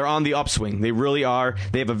 They're on the upswing. They really are.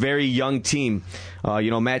 They have a very young team.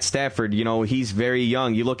 Matt Stafford, he's very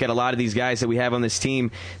young. You look at a lot of these guys that we have on this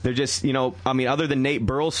team, they're just, other than Nate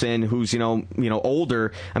Burleson, who's,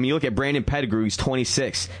 older, you look at Brandon Pettigrew, he's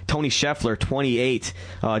 26, Tony Scheffler, 28,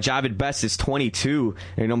 Javid Best is 22,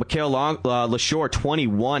 Mikael LaShore,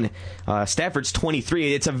 21, Stafford's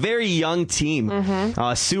 23. It's a very young team.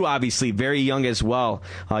 Mm-hmm. Sue, obviously, very young as well.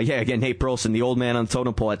 Again, Nate Burleson, the old man on the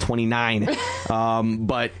totem pole at 29.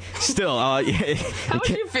 But still. How would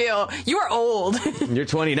you feel? You are old. You're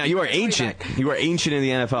 29. You are ancient. You are ancient in the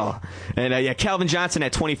NFL. And Calvin Johnson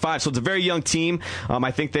at 25. So it's a very young team.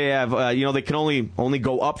 I think they have, they can only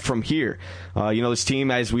go up from here. This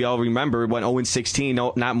team, as we all remember, went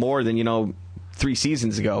 0-16, not more than, 3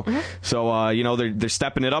 seasons ago. Mm-hmm. So, they're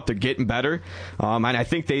stepping it up. They're getting better. And I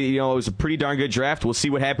think it was a pretty darn good draft. We'll see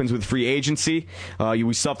what happens with free agency.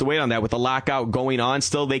 We still have to wait on that. With the lockout going on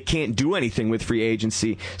still, they can't do anything with free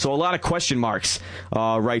agency. So a lot of question marks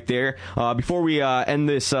right there. Before we end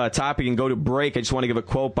this topic and go to break, I just want to give a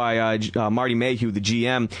quote by Marty Mayhew, the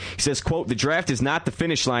GM. He says, quote, "The draft is not the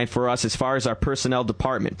finish line for us as far as our personnel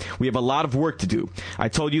department. We have a lot of work to do. I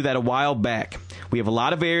told you that a while back. We have a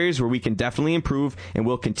lot of areas where we can definitely improve, and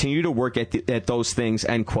we'll continue to work at those things,"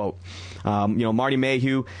 end quote. Marty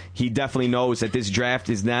Mayhew, he definitely knows that this draft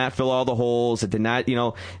does not fill all the holes. It did not,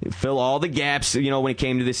 fill all the gaps, when it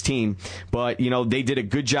came to this team. But, they did a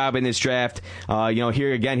good job in this draft.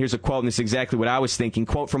 Here's a quote, and this is exactly what I was thinking.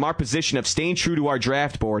 Quote, "From our position of staying true to our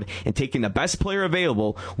draft board and taking the best player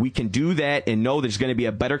available, we can do that and know there's going to be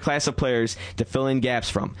a better class of players to fill in gaps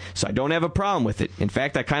from. So I don't have a problem with it. In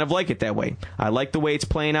fact, I kind of like it that way. I like the way it's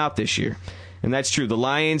playing out this year." And that's true. The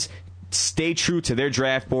Lions stay true to their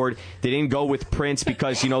draft board. They didn't go with Prince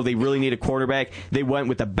because, they really need a quarterback. They went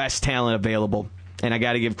with the best talent available. And I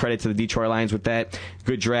got to give credit to the Detroit Lions with that.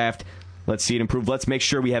 Good draft. Let's see it improve. Let's make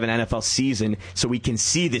sure we have an NFL season so we can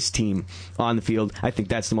see this team on the field. I think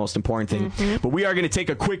that's the most important thing. Mm-hmm. But we are going to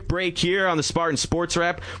take a quick break here on the Spartan Sports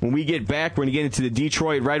Wrap. When we get back, we're going to get into the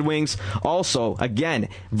Detroit Red Wings. Also, again,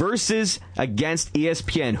 versus against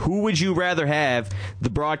ESPN. Who would you rather have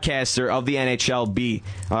the broadcaster of the NHL be?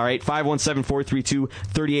 All right,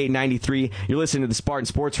 517-432-3893. You're listening to the Spartan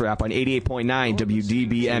Sports Wrap on 88.9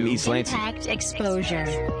 WDBM East Lansing. Impact Exposure.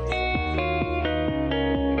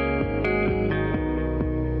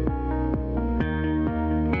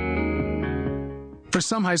 For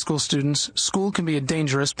some high school students, school can be a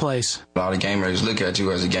dangerous place. A lot of gamers look at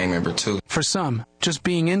you as a gang member, too. For some, just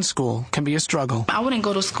being in school can be a struggle. I wouldn't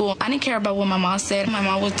go to school. I didn't care about what my mom said. My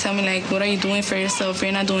mom would tell me, what are you doing for yourself?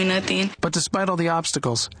 You're not doing nothing. But despite all the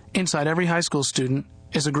obstacles, inside every high school student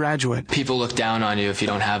is a graduate. People look down on you if you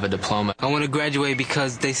don't have a diploma. I want to graduate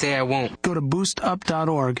because they say I won't. Go to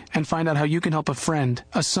boostup.org and find out how you can help a friend,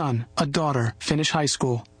 a son, a daughter finish high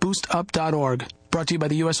school. Boostup.org. Brought to you by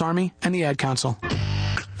the U.S. Army and the Ad Council.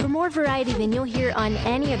 For more variety than you'll hear on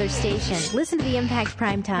any other station, listen to the Impact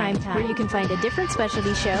Primetime, where you can find a different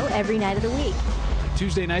specialty show every night of the week.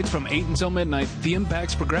 Tuesday nights from 8 until midnight, the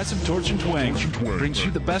Impact's Progressive Torch and Twang brings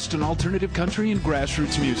you the best in alternative country and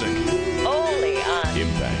grassroots music. Only on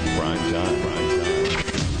Impact Primetime.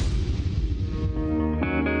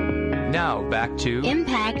 Now back to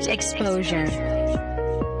Impact Exposure.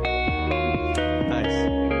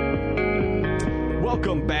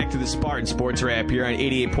 Welcome back to the Spartan Sports Wrap here on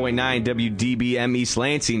 88.9 WDBM East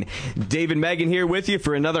Lansing. Dave and Megan here with you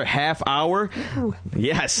for another half hour. Ooh.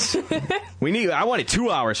 Yes. I wanted 2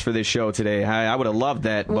 hours for this show today. I would have loved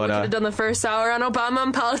that. We could have done the first hour on Obama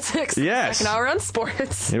and politics. Yes. The second hour on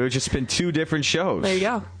sports. It would have just been 2 different shows. There you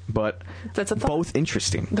go. But that's a thought. Both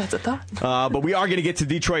interesting. That's a thought. But we are going to get to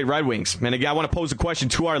Detroit Red Wings. And again, I want to pose a question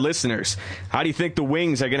to our listeners. How do you think the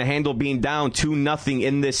Wings are going to handle being down 2-0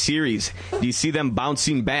 in this series? Do you see them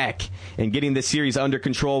bouncing back and getting this series under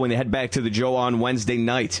control when they head back to the Joe on Wednesday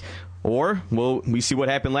night? Or will we see what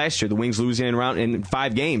happened last year? The Wings losing in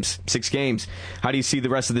 6 games. How do you see the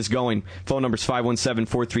rest of this going? Phone number's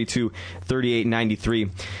 517-432-3893.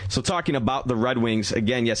 So talking about the Red Wings,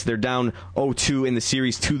 again, yes, they're down 0-2 in the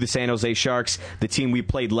series to the San Jose Sharks, the team we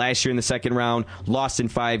played last year in the second round, lost in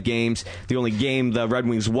 5 games. The only game the Red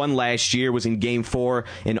Wings won last year was in Game 4,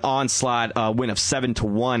 an onslaught win of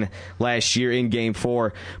 7-1 last year in Game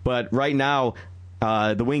 4. But right now,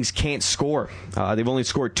 the Wings can't score. They've only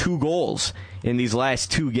scored 2 goals in these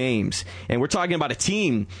last 2 games. And we're talking about a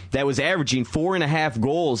team that was averaging 4.5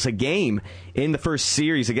 goals a game in the first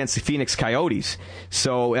series against the Phoenix Coyotes.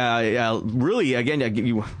 So really, again,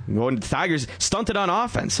 you go into the Tigers, stunted on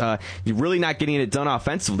offense. You're really not getting it done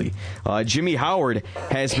offensively. Jimmy Howard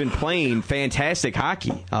has been playing fantastic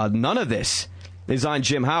hockey. None of this is on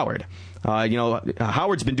Jim Howard.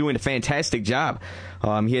 Howard's been doing a fantastic job.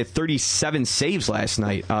 He had 37 saves last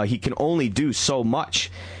night. He can only do so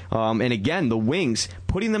much. And again, the Wings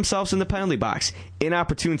putting themselves in the penalty box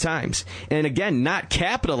inopportune times. And again, not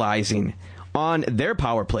capitalizing on their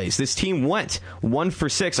power plays. This team went 1 for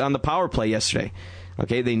 6 on the power play yesterday.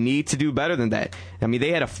 Okay, they need to do better than that. I mean, they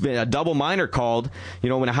had a double minor called,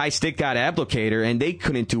 when a high stick got applicator, and they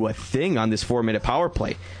couldn't do a thing on this 4-minute power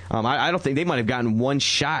play. I don't think they might have gotten 1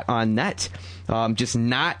 shot on net. Just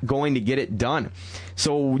not going to get it done.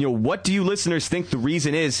 So, what do you listeners think the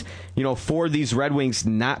reason is, for these Red Wings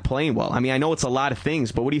not playing well? I mean, I know it's a lot of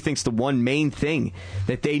things, but what do you think is the one main thing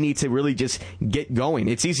that they need to really just get going?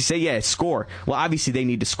 It's easy to say, yeah, score. Well, obviously they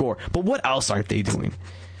need to score. But what else aren't they doing?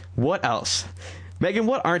 What else? Megan,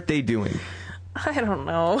 what aren't they doing? I don't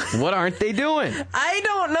know. What aren't they doing? I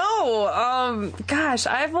don't know. Gosh,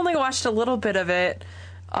 I've only watched a little bit of it.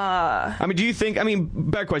 Better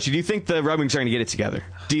question, do you think the Red Wings are going to get it together?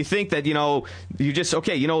 Do you think that,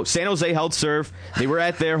 San Jose held serve, they were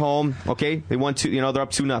at their home, okay, they won 2, they're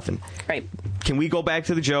up 2-0. Right. Can we go back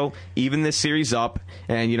to the Joe, even this series up,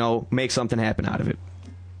 and, make something happen out of it?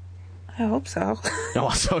 I hope so. No,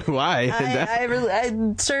 so do I. I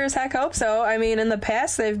sure as heck hope so. I mean, in the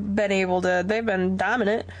past, they've been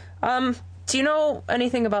dominant. Do you know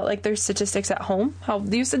anything about their statistics at home?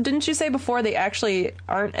 Didn't you say before they actually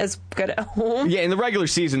aren't as good at home? Yeah, in the regular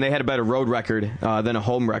season, they had a better road record than a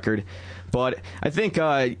home record. But I think,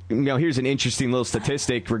 here's an interesting little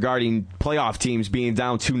statistic regarding playoff teams being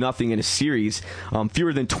down 2-0 in a series.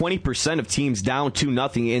 Fewer than 20% of teams down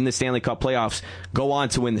 2-0 in the Stanley Cup playoffs go on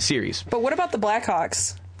to win the series. But what about the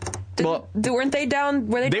Blackhawks? Weren't they down?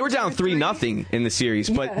 They were down 3-0 in the series,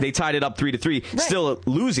 but they tied it up 3-3, right. Still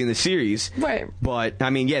losing the series. Right. But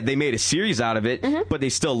they made a series out of it, but they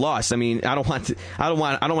still lost. I mean, I don't want to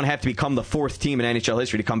have to become the 4th team in NHL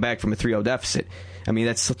history to come back from a 3-0 deficit. I mean,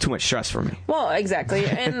 that's too much stress for me. Well, exactly,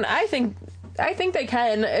 and I think they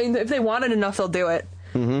can. If they want it enough, they'll do it.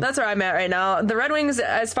 Mm-hmm. That's where I'm at right now. The Red Wings,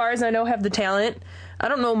 as far as I know, have the talent. I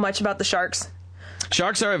don't know much about the Sharks.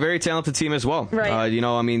 Sharks are a very talented team as well. Right.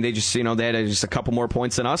 They just, they had just a couple more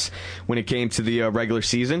points than us when it came to the regular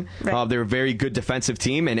season. Right. They're a very good defensive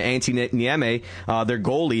team, and Antti Niemi, their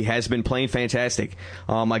goalie, has been playing fantastic.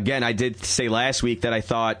 Again, I did say last week that I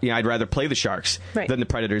thought, I'd rather play the Sharks than the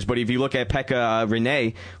Predators. But if you look at Pekka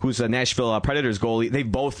Rinne, who's a Nashville Predators goalie, they've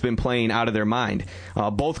both been playing out of their mind.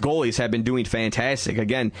 Both goalies have been doing fantastic.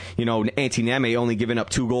 Again, Antti Niemi only given up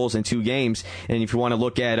 2 goals in 2 games. And if you want to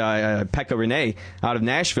look at Pekka Rinne, out of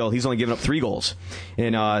Nashville, he's only given up 3 goals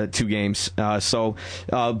in 2 games. So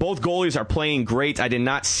both goalies are playing great. I did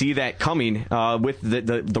not see that coming with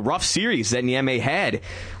the rough series that Niemi had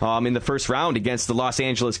in the first round against the Los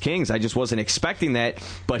Angeles Kings. I just wasn't expecting that,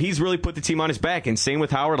 but he's really put the team on his back. And same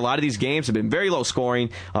with Howard. A lot of these games have been very low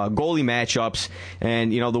scoring, goalie matchups,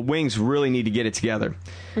 and the Wings really need to get it together.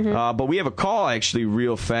 Mm-hmm. But we have a call actually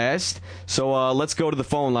real fast, so let's go to the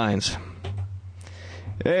phone lines.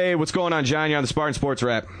 Hey, what's going on, John? You're on the Spartan Sports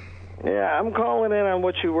Wrap. Yeah, I'm calling in on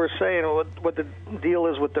what you were saying, what the deal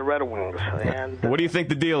is with the Red Wings. And what do you think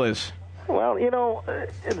the deal is? Well,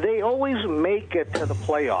 they always make it to the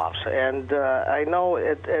playoffs, and I know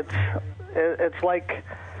it's like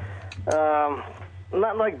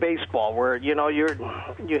not like baseball where you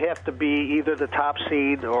have to be either the top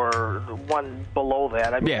seed or one below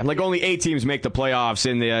that. I mean, like only 8 teams make the playoffs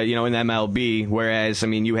in the in the MLB, whereas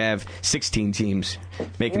you have 16 teams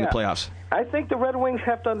making the playoffs. I think the Red Wings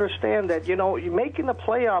have to understand that making the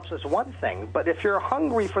playoffs is one thing, but if you're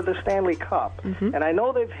hungry for the Stanley Cup, mm-hmm. and I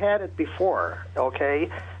know they've had it before, okay,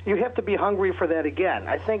 you have to be hungry for that again.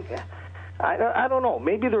 I think. I don't know.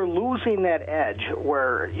 Maybe they're losing that edge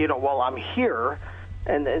where I'm here.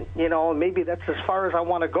 And maybe that's as far as I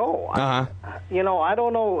want to go. Uh-huh. I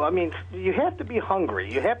don't know. I mean, you have to be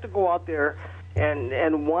hungry. You have to go out there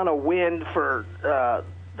and want to win for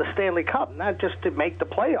the Stanley Cup, not just to make the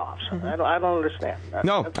playoffs. I don't understand.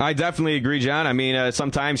 No, I definitely agree, John. I mean,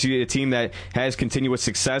 sometimes you get a team that has continuous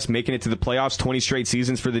success making it to the playoffs, 20 straight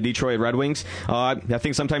seasons for the Detroit Red Wings. I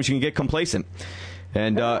think sometimes you can get complacent.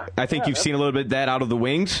 And I think you've seen a little bit of that out of the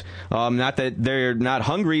Wings. Not that they're not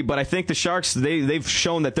hungry, but I think the Sharks, they've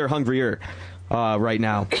shown that they're hungrier right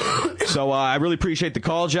now. So I really appreciate the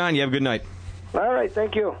call, John. You have a good night. All right,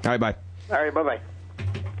 thank you. All right, bye. All right, bye-bye.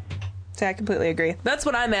 I completely agree. That's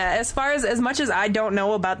what I'm at. As far as much as I don't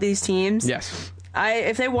know about these teams, yes,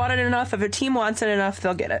 if they want it enough, if a team wants it enough,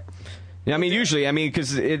 they'll get it. Yeah, I mean, usually,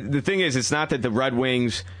 because the thing is, it's not that the Red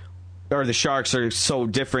Wings or the Sharks are so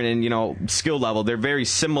different in, skill level. They're very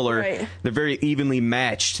similar. Right. They're very evenly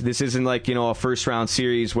matched. This isn't like, a first round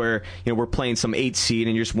series where, we're playing some 8 seed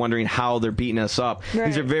and you're just wondering how they're beating us up. Right.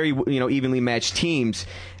 These are very, evenly matched teams.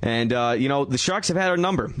 And, the Sharks have had our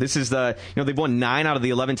number. This is they've won 9 out of the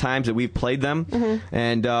 11 times that we've played them. Mm-hmm.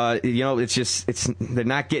 And, they're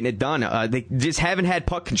not getting it done. They just haven't had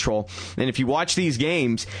puck control. And if you watch these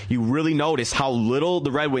games, you really notice how little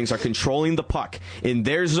the Red Wings are controlling the puck in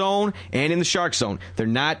their zone and in the Shark zone. They're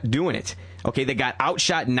not doing it. Okay, they got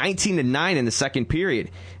outshot 19-9 in the second period.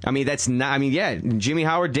 I mean, that's not. I mean, yeah, Jimmy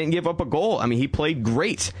Howard didn't give up a goal. I mean, he played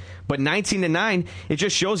great, but 19-9, it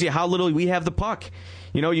just shows you how little we have the puck.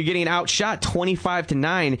 You're getting outshot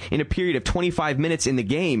 25-9 in a period of 25 minutes in the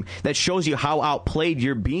game. That shows you how outplayed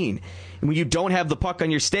you're being. And when you don't have the puck on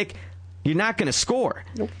your stick, you're not going to score.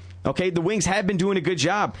 Nope. Okay, the Wings have been doing a good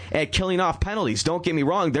job at killing off penalties. Don't get me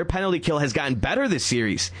wrong, their penalty kill has gotten better this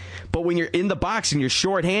series. But when you're in the box and you're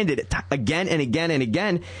shorthanded again and again and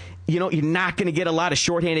again, you're not going to get a lot of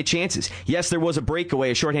shorthanded chances. Yes, there was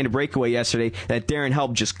a shorthanded breakaway yesterday that Darren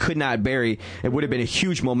Help just could not bury. It would have been a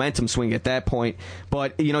huge momentum swing at that point.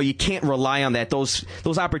 But, you can't rely on that. Those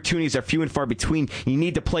opportunities are few and far between. You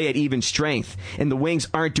need to play at even strength. And the Wings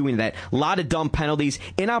aren't doing that. A lot of dumb penalties,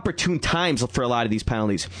 inopportune times for a lot of these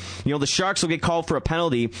penalties. The Sharks will get called for a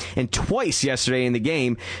penalty, and twice yesterday in the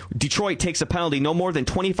game, Detroit takes a penalty no more than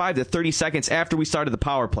 25 to 30 seconds after we started the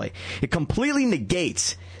power play. It completely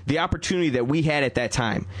negates the opportunity that we had at that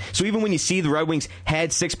time. So even when you see the Red Wings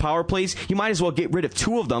had 6 power plays, you might as well get rid of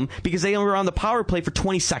 2 of them because they were on the power play for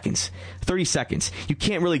 20 seconds, 30 seconds. You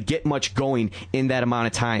can't really get much going in that amount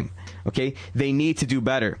of time. Okay? They need to do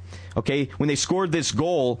better. Okay? When they scored this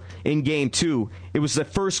goal in Game 2, it was the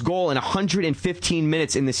first goal in 115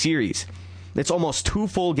 minutes in the series. That's almost 2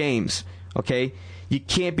 full games. Okay? You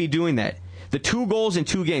can't be doing that. The 2 goals in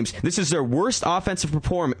 2 games. This is their worst offensive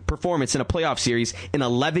performance in a playoff series in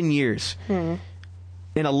 11 years. In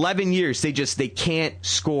 11 years, they can't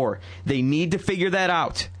score. They need to figure that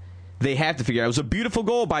out. They have to figure it out. It was a beautiful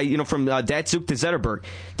goal by from Datsuk to Zetterberg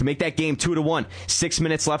to make that game 2-1. 6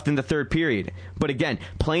 minutes left in the third period. But again,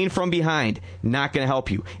 playing from behind, not going to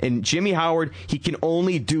help you. And Jimmy Howard, he can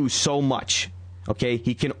only do so much. Okay,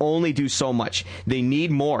 he can only do so much. They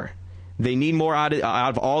need more. They need more out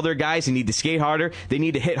of all their guys. They need to skate harder. They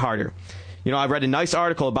need to hit harder. I read a nice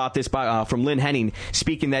article about this from Lynn Henning,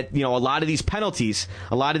 speaking that, a lot of these penalties,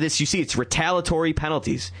 a lot of this, you see, it's retaliatory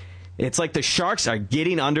penalties. It's like the Sharks are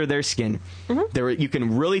getting under their skin. Mm-hmm. You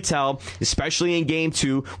can really tell, especially in Game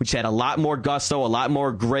 2, which had a lot more gusto, a lot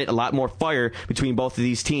more grit, a lot more fire between both of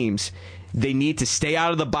these teams. They need to stay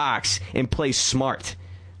out of the box and play smart.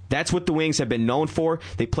 That's what the Wings have been known for.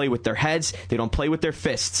 They play with their heads. They don't play with their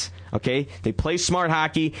fists. Okay? They play smart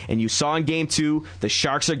hockey, and you saw in Game 2, the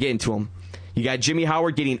Sharks are getting to them. You got Jimmy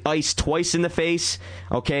Howard getting iced twice in the face.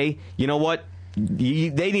 Okay? You know what?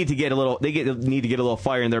 They need to get a little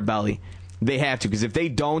fire in their belly. They have to, because if they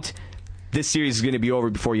don't, this series is going to be over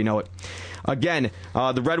before you know it. Again,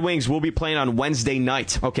 the Red Wings will be playing on Wednesday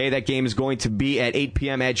night. Okay, that game is going to be at 8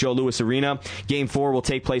 p.m. at Joe Louis Arena. Game 4 will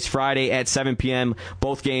take place Friday at 7 p.m.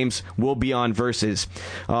 Both games will be on Versus.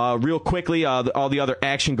 Real quickly, all the other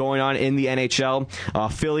action going on in the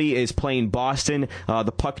NHL. Philly is playing Boston.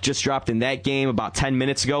 The puck just dropped in that game about 10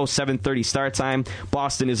 minutes ago, 7:30 start time.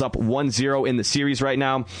 Boston is up 1-0 in the series right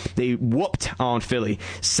now. They whooped on Philly.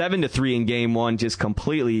 7-3 in Game 1, just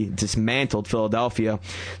completely dismantled Philadelphia.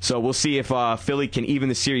 So we'll see if Philly can even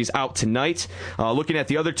the series out tonight. Looking at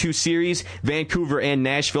the other 2 series, Vancouver and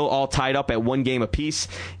Nashville all tied up at 1 game apiece.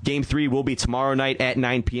 Game 3 will be tomorrow night at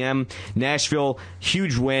 9 p.m. Nashville,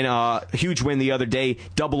 huge win the other day,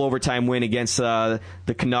 double overtime win against the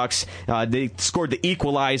Canucks. They scored the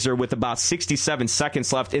equalizer with about 67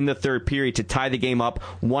 seconds left in the third period to tie the game up,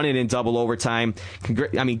 won it in double overtime.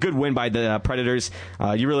 Good win by the Predators.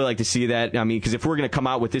 You really like to see that. Because if we're going to come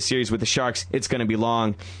out with this series with the Sharks, it's going to be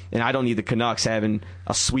long, and I don't need the the Canucks having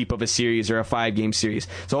a sweep of a series or a 5-game series.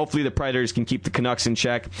 So hopefully the Predators can keep the Canucks in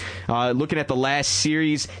check. Looking at the last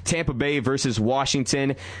series, Tampa Bay versus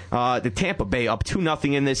Washington. The Tampa Bay up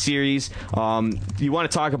 2-0 in this series. You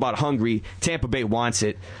want to talk about hungry? Tampa Bay wants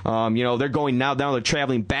it. They're going now down. They're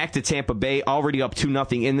traveling back to Tampa Bay, already up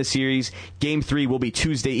 2-0 in the series. Game 3 will be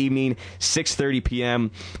Tuesday evening, 6:30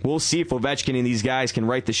 p.m. We'll see if Ovechkin and these guys can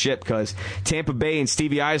right the ship, because Tampa Bay and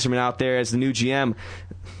Stevie Yzerman out there as the new GM,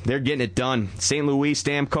 they're getting it done. St. Louis,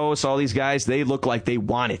 Stamkos, all these guys, they look like they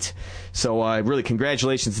want it. So really,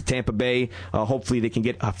 congratulations to Tampa Bay. Hopefully they can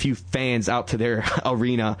get a few fans out to their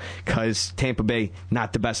arena, because Tampa Bay,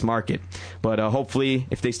 not the best market. But hopefully,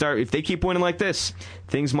 if they keep winning like this,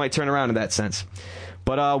 things might turn around in that sense.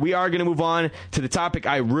 But we are going to move on to the topic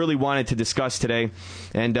I really wanted to discuss today.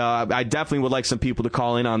 And I definitely would like some people to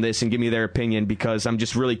call in on this and give me their opinion, because I'm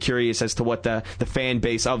just really curious as to what the fan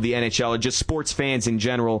base of the NHL, or just sports fans in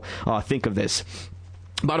general, think of this.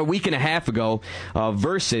 About a week and a half ago,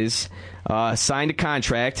 Versus re-signed a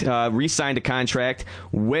contract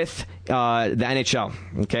with the NHL.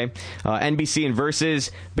 Okay, NBC and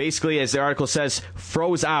Versus, basically, as the article says,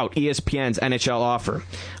 froze out ESPN's NHL offer.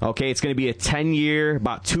 Okay, it's going to be a 10-year,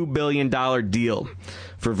 about $2 billion deal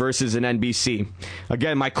for Versus and NBC.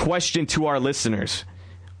 Again, my question to our listeners: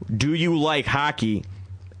 do you like hockey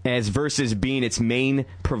as Versus being its main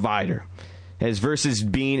provider? As Versus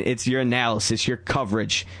being it's your analysis, your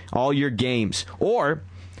coverage, all your games? Or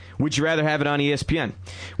would you rather have it on ESPN?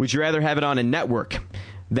 Would you rather have it on a network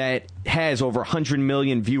that has over 100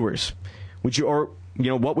 million viewers?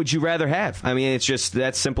 What would you rather have? I mean, it's just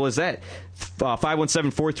that simple as that.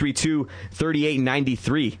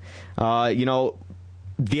 517-432-3893.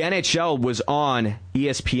 The NHL was on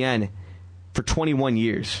ESPN for 21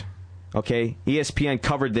 years. Okay? ESPN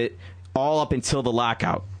covered it all up until the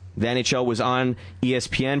lockout. The NHL was on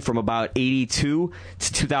ESPN from about 82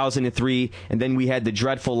 to 2003, and then we had the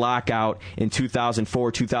dreadful lockout in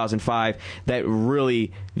 2004, 2005 that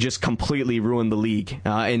really just completely ruined the league.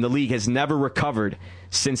 And the league has never recovered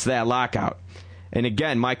since that lockout. And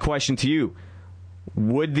again, my question to you: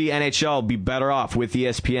 would the NHL be better off with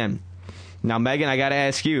ESPN? Now, Megan, I got to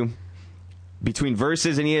ask you, between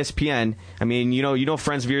Versus and ESPN, I mean, you know,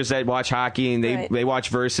 friends of yours that watch hockey and they watch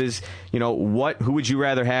Versus. Who would you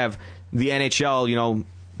rather have the NHL,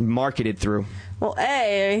 marketed through? Well,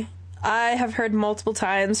 I have heard multiple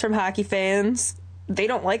times from hockey fans, they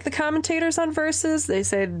don't like the commentators on Versus. They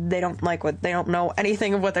say they don't know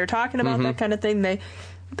anything of what they're talking about, that kind of thing.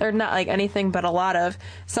 They're not like anything but a lot of.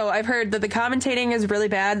 So I've heard that the commentating is really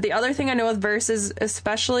bad. The other thing I know with Versus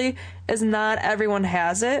especially is not everyone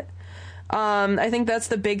has it. I think that's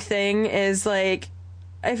the big thing is, like,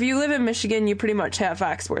 if you live in Michigan, you pretty much have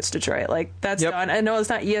Fox Sports Detroit. Like, that's done. I know it's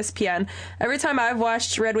not ESPN. Every time I've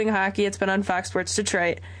watched Red Wing hockey, it's been on Fox Sports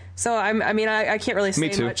Detroit. So, I can't really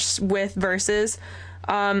say much with Versus.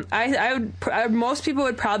 Most people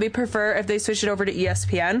would probably prefer if they switch it over to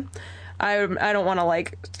ESPN. I don't want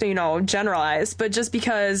to, generalize, but just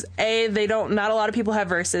because, not a lot of people have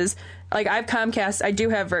Versus. Like, I have Comcast. I do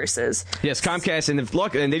have Versus. Yes, Comcast, and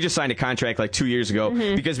they just signed a contract like 2 years ago,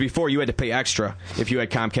 because before you had to pay extra if you had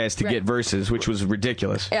Comcast to get Versus, which was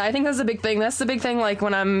ridiculous. Yeah, I think that's the big thing. That's the big thing, like,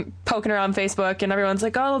 when I'm poking around Facebook and everyone's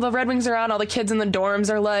like, oh, the Red Wings are on. All the kids in the dorms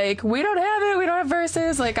are like, we don't have it. We don't have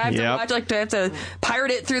Versus. Like, I have to watch, I have to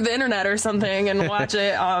pirate it through the internet or something and watch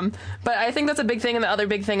it. But I think that's a big thing. And the other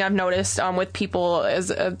big thing I've noticed with people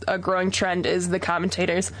is a growing trend is the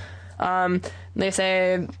commentators. They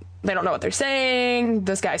say they don't know what they're saying.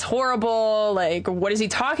 This guy's horrible. Like, what is he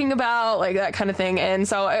talking about? Like, that kind of thing. And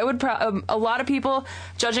so it would a lot of people,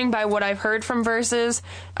 judging by what I've heard from Versus,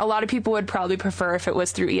 a lot of people would probably prefer if it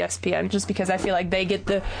was through ESPN, just because I feel like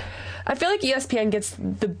ESPN gets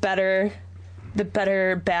the better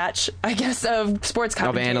batch, I guess, of sports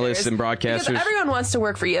commentators. Of analysts and broadcasters. Because everyone wants to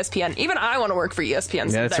work for ESPN. Even I want to work for ESPN.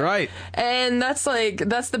 Yeah, that's right. And that's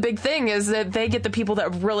the big thing, is that they get the people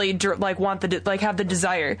that really want have the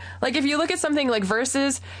desire. Like, if you look at something like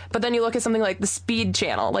Versus, but then you look at something like the Speed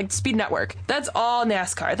Channel, like Speed Network, that's all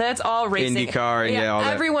NASCAR. That's all racing. IndyCar, and all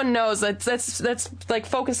that. Everyone knows that's like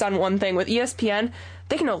focused on one thing. With ESPN,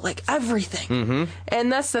 they can know like everything.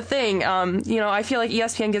 And that's the thing. I feel like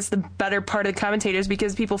ESPN gets the better part of the commentators,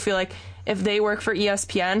 because people feel like if they work for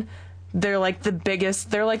ESPN, they're like the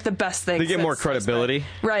biggest, they're like the best thing. They get more credibility,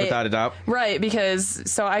 right? Without a doubt. Right,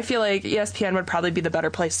 so I feel like ESPN would probably be the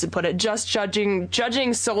better place to put it, just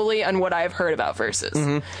judging solely on what I've heard about Versus.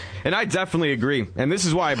 And I definitely agree. And this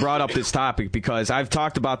is why I brought up this topic, because I've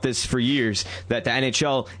talked about this for years, that the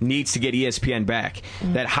NHL needs to get ESPN back.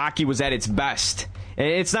 That hockey was at its best And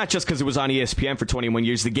it's not just because it was on ESPN for 21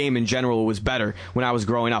 years. The game in general was better when I was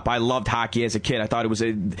growing up. I loved hockey as a kid. I thought it was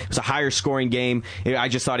a higher scoring game. I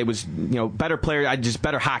just thought it was better player, just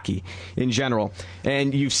better hockey in general.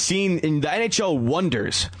 And you've seen in the NHL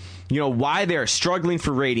wonders, why they're struggling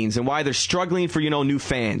for ratings and why they're struggling for new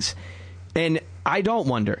fans. And I don't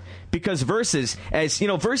wonder, because Versus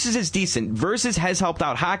is decent. Versus has helped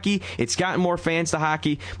out hockey. It's gotten more fans to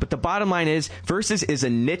hockey. But the bottom line is, Versus is a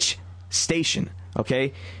niche station.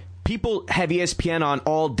 Okay, people have ESPN on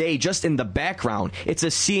all day, just in the background. It's a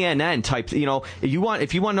CNN type. If you want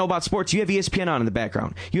to know about sports, you have ESPN on in the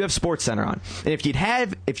background. You have SportsCenter on, and if you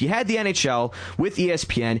had the NHL with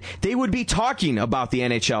ESPN, they would be talking about the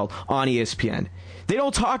NHL on ESPN. They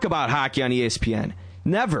don't talk about hockey on ESPN.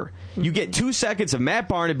 Never. You get 2 seconds of Matt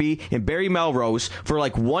Barnaby and Barry Melrose for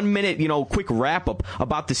like 1 minute, quick wrap up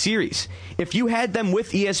about the series. If you had them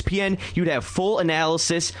with ESPN, you'd have full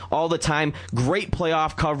analysis all the time, great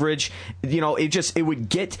playoff coverage. It would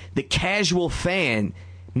get the casual fan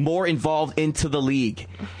more involved into the league.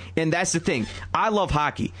 And that's the thing. I love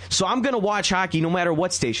hockey. So I'm going to watch hockey no matter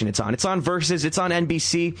what station it's on. It's on Versus, it's on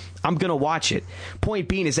NBC. I'm going to watch it. Point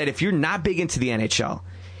being is that if you're not big into the NHL,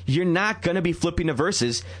 you're not going to be flipping to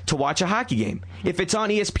Versus to watch a hockey game. If it's on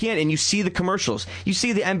ESPN and you see the commercials, you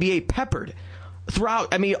see the NBA peppered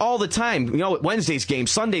throughout, all the time. Wednesday's game,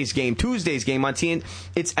 Sunday's game, Tuesday's game on TNT,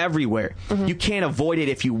 it's everywhere. Mm-hmm. You can't avoid it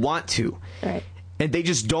if you want to. Right. And they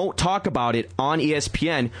just don't talk about it on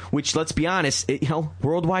ESPN, which, let's be honest,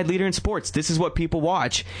 worldwide leader in sports. This is what people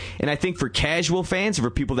watch. And I think for casual fans,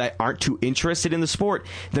 for people that aren't too interested in the sport,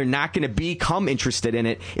 they're not going to become interested in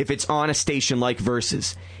it if it's on a station like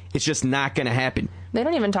Versus. It's just not going to happen. They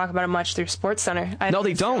don't even talk about it much through SportsCenter. No,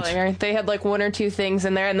 they don't. They had like 1 or 2 things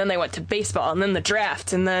in there, and then they went to baseball, and then the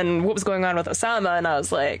draft, and then what was going on with Osama, and I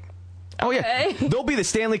was like, oh, yeah. There'll be the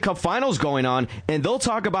Stanley Cup Finals going on, and they'll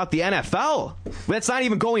talk about the NFL. That's not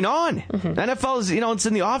even going on. Mm-hmm. NFL is, it's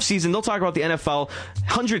in the offseason. They'll talk about the NFL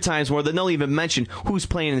 100 times more than they'll even mention who's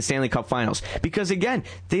playing in the Stanley Cup Finals. Because, again,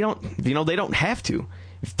 they don't have to.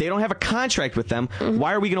 If they don't have a contract with them,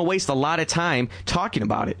 why are we going to waste a lot of time talking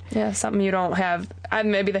about it? Yeah, something you don't have.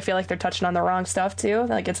 Maybe they feel like they're touching on the wrong stuff too.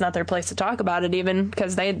 Like it's not their place to talk about it, even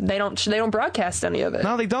because they don't broadcast any of it.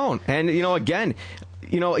 No, they don't. And again,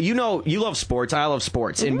 you love sports. I love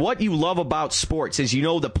sports. Mm-hmm. And what you love about sports is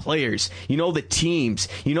the players, the teams,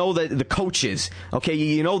 the coaches.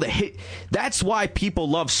 Okay, the hit. That's why people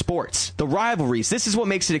love sports. The rivalries. This is what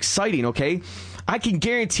makes it exciting. Okay. I can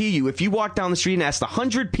guarantee you, if you walk down the street and ask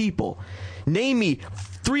 100 people, name me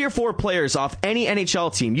 3 or 4 players off any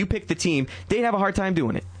NHL team, you pick the team, they'd have a hard time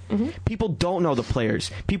doing it. Mm-hmm. People don't know the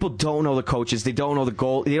players. People don't know the coaches. They don't know the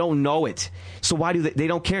goal. They don't know it. So why do they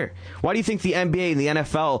don't care? Why do you think the NBA and the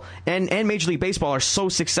NFL and Major League Baseball are so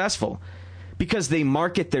successful? Because they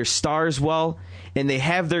market their stars well, and they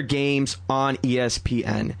have their games on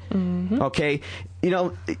ESPN. Mm-hmm. Okay?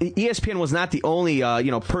 ESPN was not the only,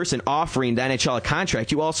 person offering the NHL a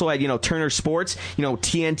contract. You also had, Turner Sports,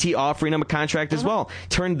 TNT offering them a contract as well.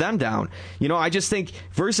 Turned them down. I just think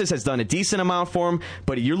Versus has done a decent amount for them,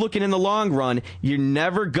 but you're looking in the long run, you're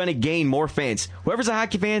never going to gain more fans. Whoever's a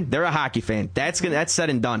hockey fan, they're a hockey fan. That's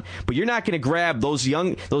said and done. But you're not going to grab those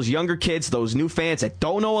younger kids, those new fans that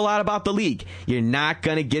don't know a lot about the league. You're not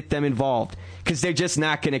going to get them involved because they're just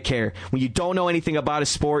not going to care. When you don't know anything about a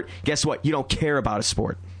sport, guess what? You don't care about a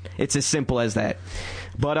sport. It's as simple as that.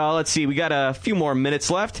 But let's see. We got a few more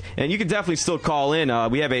minutes left, and you can definitely still call in.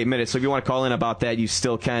 We have 8 minutes, so if you want to call in about that, you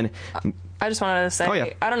still can. I just wanted to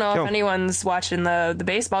say, I don't know if anyone's watching the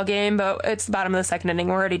baseball game, but it's the bottom of the second inning.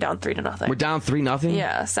 We're already down 3-0. We're down 3-0?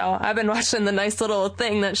 Yeah, so I've been watching the nice little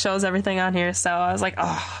thing that shows everything on here, so I was like,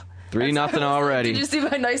 3-0 already. Did you see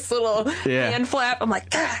my nice little hand flap? I'm like,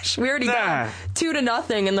 gosh, we already got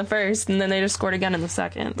 2-0 in the first, and then they just scored again in the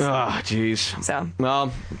second. So. Oh, jeez. So,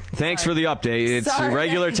 well, thanks for the update. It's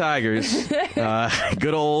regular Tigers.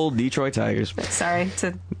 Good old Detroit Tigers. Sorry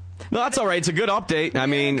to... No, that's all right. It's a good update. I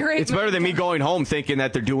mean, it's better than me going home thinking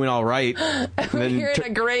that they're doing all right. We're in a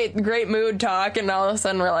great mood talk, and all of a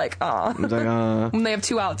sudden we're like, when they have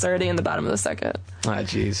 2 outs already in the bottom of the second. Ah,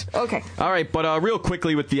 jeez. Okay. All right, but real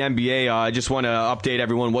quickly with the NBA, I just want to update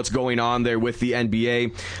everyone what's going on there with the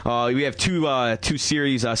NBA. We have two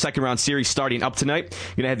series, second-round series starting up tonight.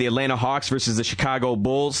 You're going to have the Atlanta Hawks versus the Chicago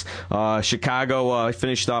Bulls. Chicago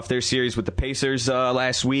finished off their series with the Pacers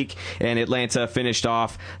last week, and Atlanta finished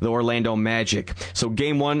off the Orlando Magic. So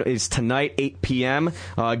Game 1 is tonight, 8 p.m.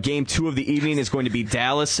 Game 2 of the evening is going to be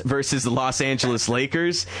Dallas versus the Los Angeles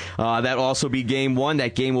Lakers. That'll also be Game 1.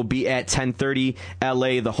 That game will be at 10:30.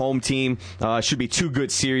 LA, the home team. Should be two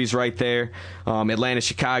good series right there. Atlanta,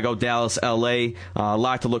 Chicago, Dallas, LA. A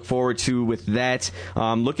lot to look forward to with that.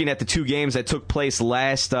 Looking at the two games that took place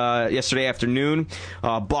yesterday afternoon,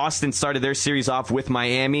 Boston started their series off with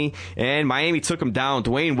Miami, and Miami took them down.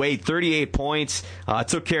 Dwayne Wade, 38 points,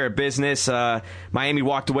 took care of business. Miami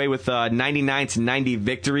walked away with a 99-90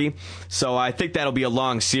 victory. So I think that'll be a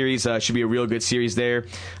long series. Should be a real good series there.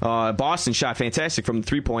 Boston shot fantastic from the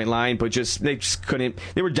three-point line, but they just couldn't.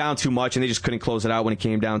 They were down too much, and they just couldn't close it out when it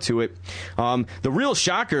came down to it. The real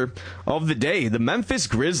shocker of the day, the Memphis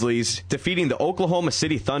Grizzlies defeating the Oklahoma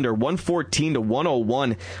City Thunder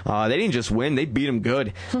 114-101. They didn't just win, they beat them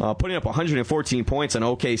good, putting up 114 points on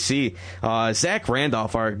OKC. Zach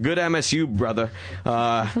Randolph, our good MSU brother,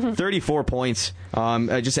 34 points.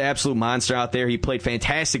 Just an absolute monster out there. He played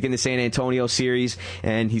fantastic in the San Antonio series,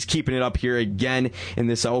 and he's keeping it up here again in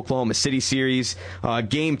this Oklahoma City series.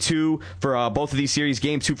 Game 2 for both of these series.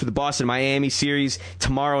 Game 2 for the Boston-Miami series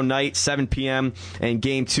tomorrow night, 7 p.m., and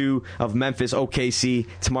Game 2 of Memphis-OKC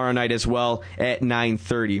tomorrow night as well at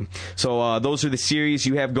 9:30. So those are the series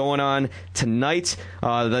you have going on tonight.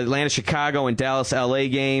 The Atlanta-Chicago and Dallas-LA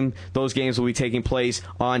game, those games will be taking place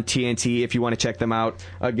on TNT if you want to check them out,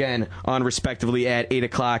 again, on respectively at 8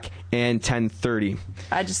 o'clock and 10:30.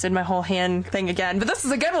 I just did my whole hand thing again, but this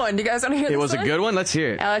is a good one. Do you guys want to hear this? It was a good one? Let's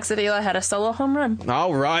hear it. Alex Avila had a solo home run.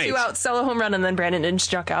 All right. 2-out solo home run, and then Brandon Inge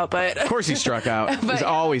struck out. But of course he struck out. He's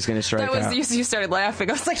always going to strike out. You started laughing.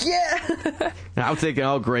 I was like, yeah. I was thinking,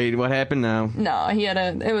 oh, great. What happened now? No,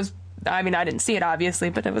 it was... I mean, I didn't see it, obviously,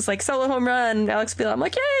 but it was like solo home run, Alex Avila. I'm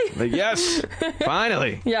like, yay! Yes!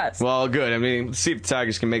 Finally! Yes. Well, good. I mean, let's see if the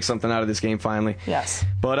Tigers can make something out of this game finally. Yes.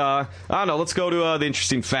 But, I don't know. Let's go to the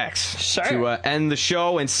interesting facts. Sure. To end the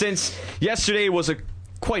show. And since yesterday was a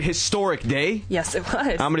quite historic day... Yes, it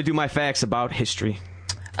was. I'm going to do my facts about history.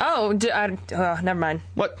 Oh, never mind.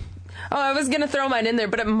 What? Oh, I was going to throw mine in there,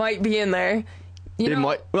 but it might be in there.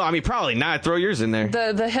 Well, I mean, probably not. Throw yours in there.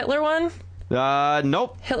 The Hitler one?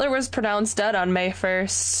 Nope. Hitler was pronounced dead on May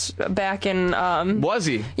 1st back in... Was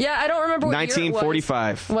he? Yeah, I don't remember what 1945.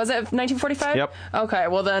 Year it was. Was it 1945? Yep. Okay,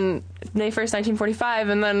 well then, May 1st, 1945,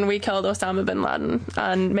 and then we killed Osama bin Laden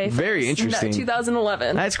on May 1st. Very interesting.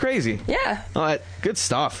 2011. That's crazy. Yeah. Good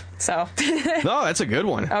stuff. So. No, that's a good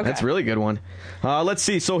one. Okay. That's a really good one. Let's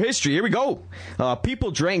see. So history. Here we go.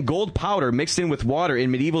 People drank gold powder mixed in with water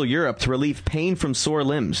in medieval Europe to relieve pain from sore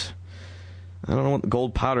limbs. I don't know what the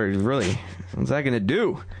gold powder is really. What's that going to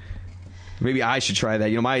do? Maybe I should try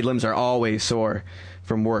that. My limbs are always sore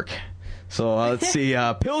from work. So let's see.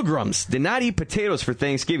 Pilgrims did not eat potatoes for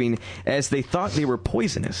Thanksgiving as they thought they were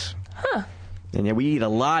poisonous. Huh. And yeah, we eat a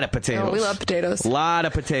lot of potatoes. Oh, we love potatoes. A lot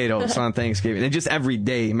of potatoes on Thanksgiving. And just every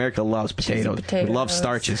day, America loves potatoes. We love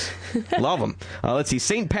starches. Love them. Let's see.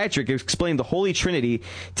 St. Patrick explained the Holy Trinity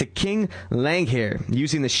to King Langhair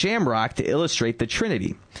using the shamrock to illustrate the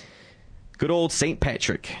Trinity. Good old St.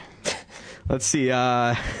 Patrick. Let's see.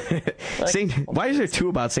 Why is there two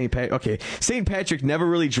about St. Patrick? Okay. St. Patrick never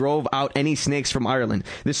really drove out any snakes from Ireland.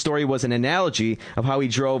 This story was an analogy of how he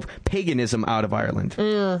drove paganism out of Ireland.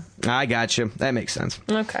 I gotcha. That makes sense.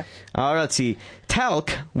 Okay. Let's see.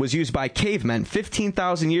 Talc was used by cavemen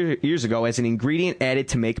 15,000 years ago as an ingredient added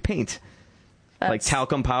to make paint. Like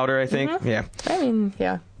talcum powder, I think. Mm-hmm. Yeah. I mean,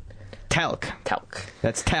 yeah. Talc.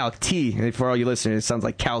 That's talc. T. For all you listeners, it sounds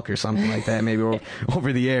like calc or something like that. Maybe we're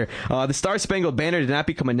over the air. The Star-Spangled Banner did not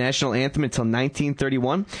become a national anthem until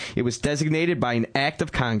 1931. It was designated by an act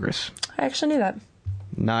of Congress. I actually knew that.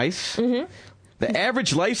 Nice. Mm-hmm. The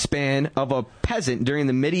average lifespan of a peasant during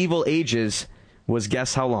the medieval ages was,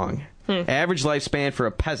 guess how long? Average lifespan for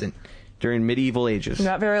a peasant during medieval ages.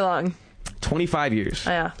 Not very long. 25 years.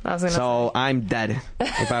 Oh, yeah, I was gonna say. I'm dead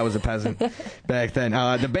if I was a peasant back then.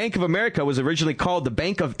 The Bank of America was originally called the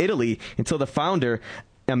Bank of Italy until the founder,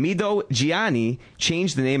 Amedeo Gianni,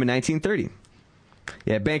 changed the name in 1930.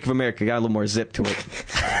 Yeah, Bank of America got a little more zip to it.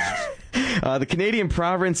 The Canadian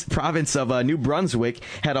province of New Brunswick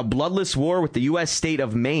had a bloodless war with the U.S. state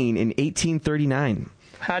of Maine in 1839.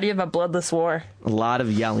 How do you have a bloodless war? A lot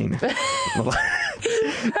of yelling.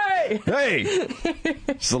 Hey!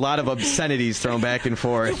 Just a lot of obscenities thrown back and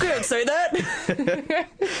forth. You can't say that.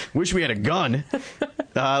 Wish we had a gun.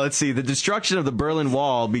 Let's see. The destruction of the Berlin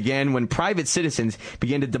Wall began when private citizens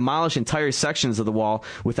began to demolish entire sections of the wall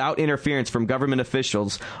without interference from government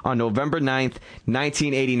officials on November 9th,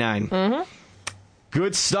 1989. Mm-hmm.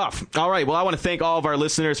 Good stuff. All right. Well, I want to thank all of our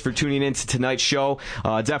listeners for tuning in to tonight's show.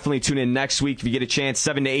 Definitely tune in next week if you get a chance,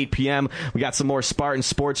 7 to 8 p.m. We got some more Spartan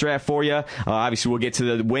Sports Wrap for you. Obviously, we'll get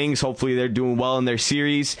to the Wings. Hopefully, they're doing well in their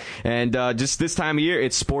series. And just this time of year,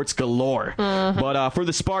 it's sports galore. But for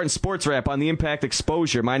the Spartan Sports Wrap on the Impact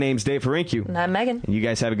Exposure, my name's Dave Harinkyu. And I'm Megan. And you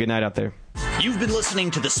guys have a good night out there. You've been listening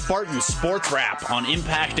to the Spartan Sports Wrap on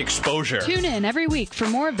Impact Exposure. Tune in every week for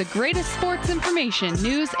more of the greatest sports information,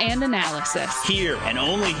 news, and analysis. Here and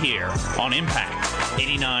only here on Impact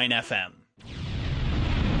 89 FM.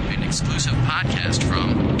 An exclusive podcast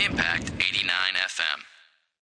from Impact 89.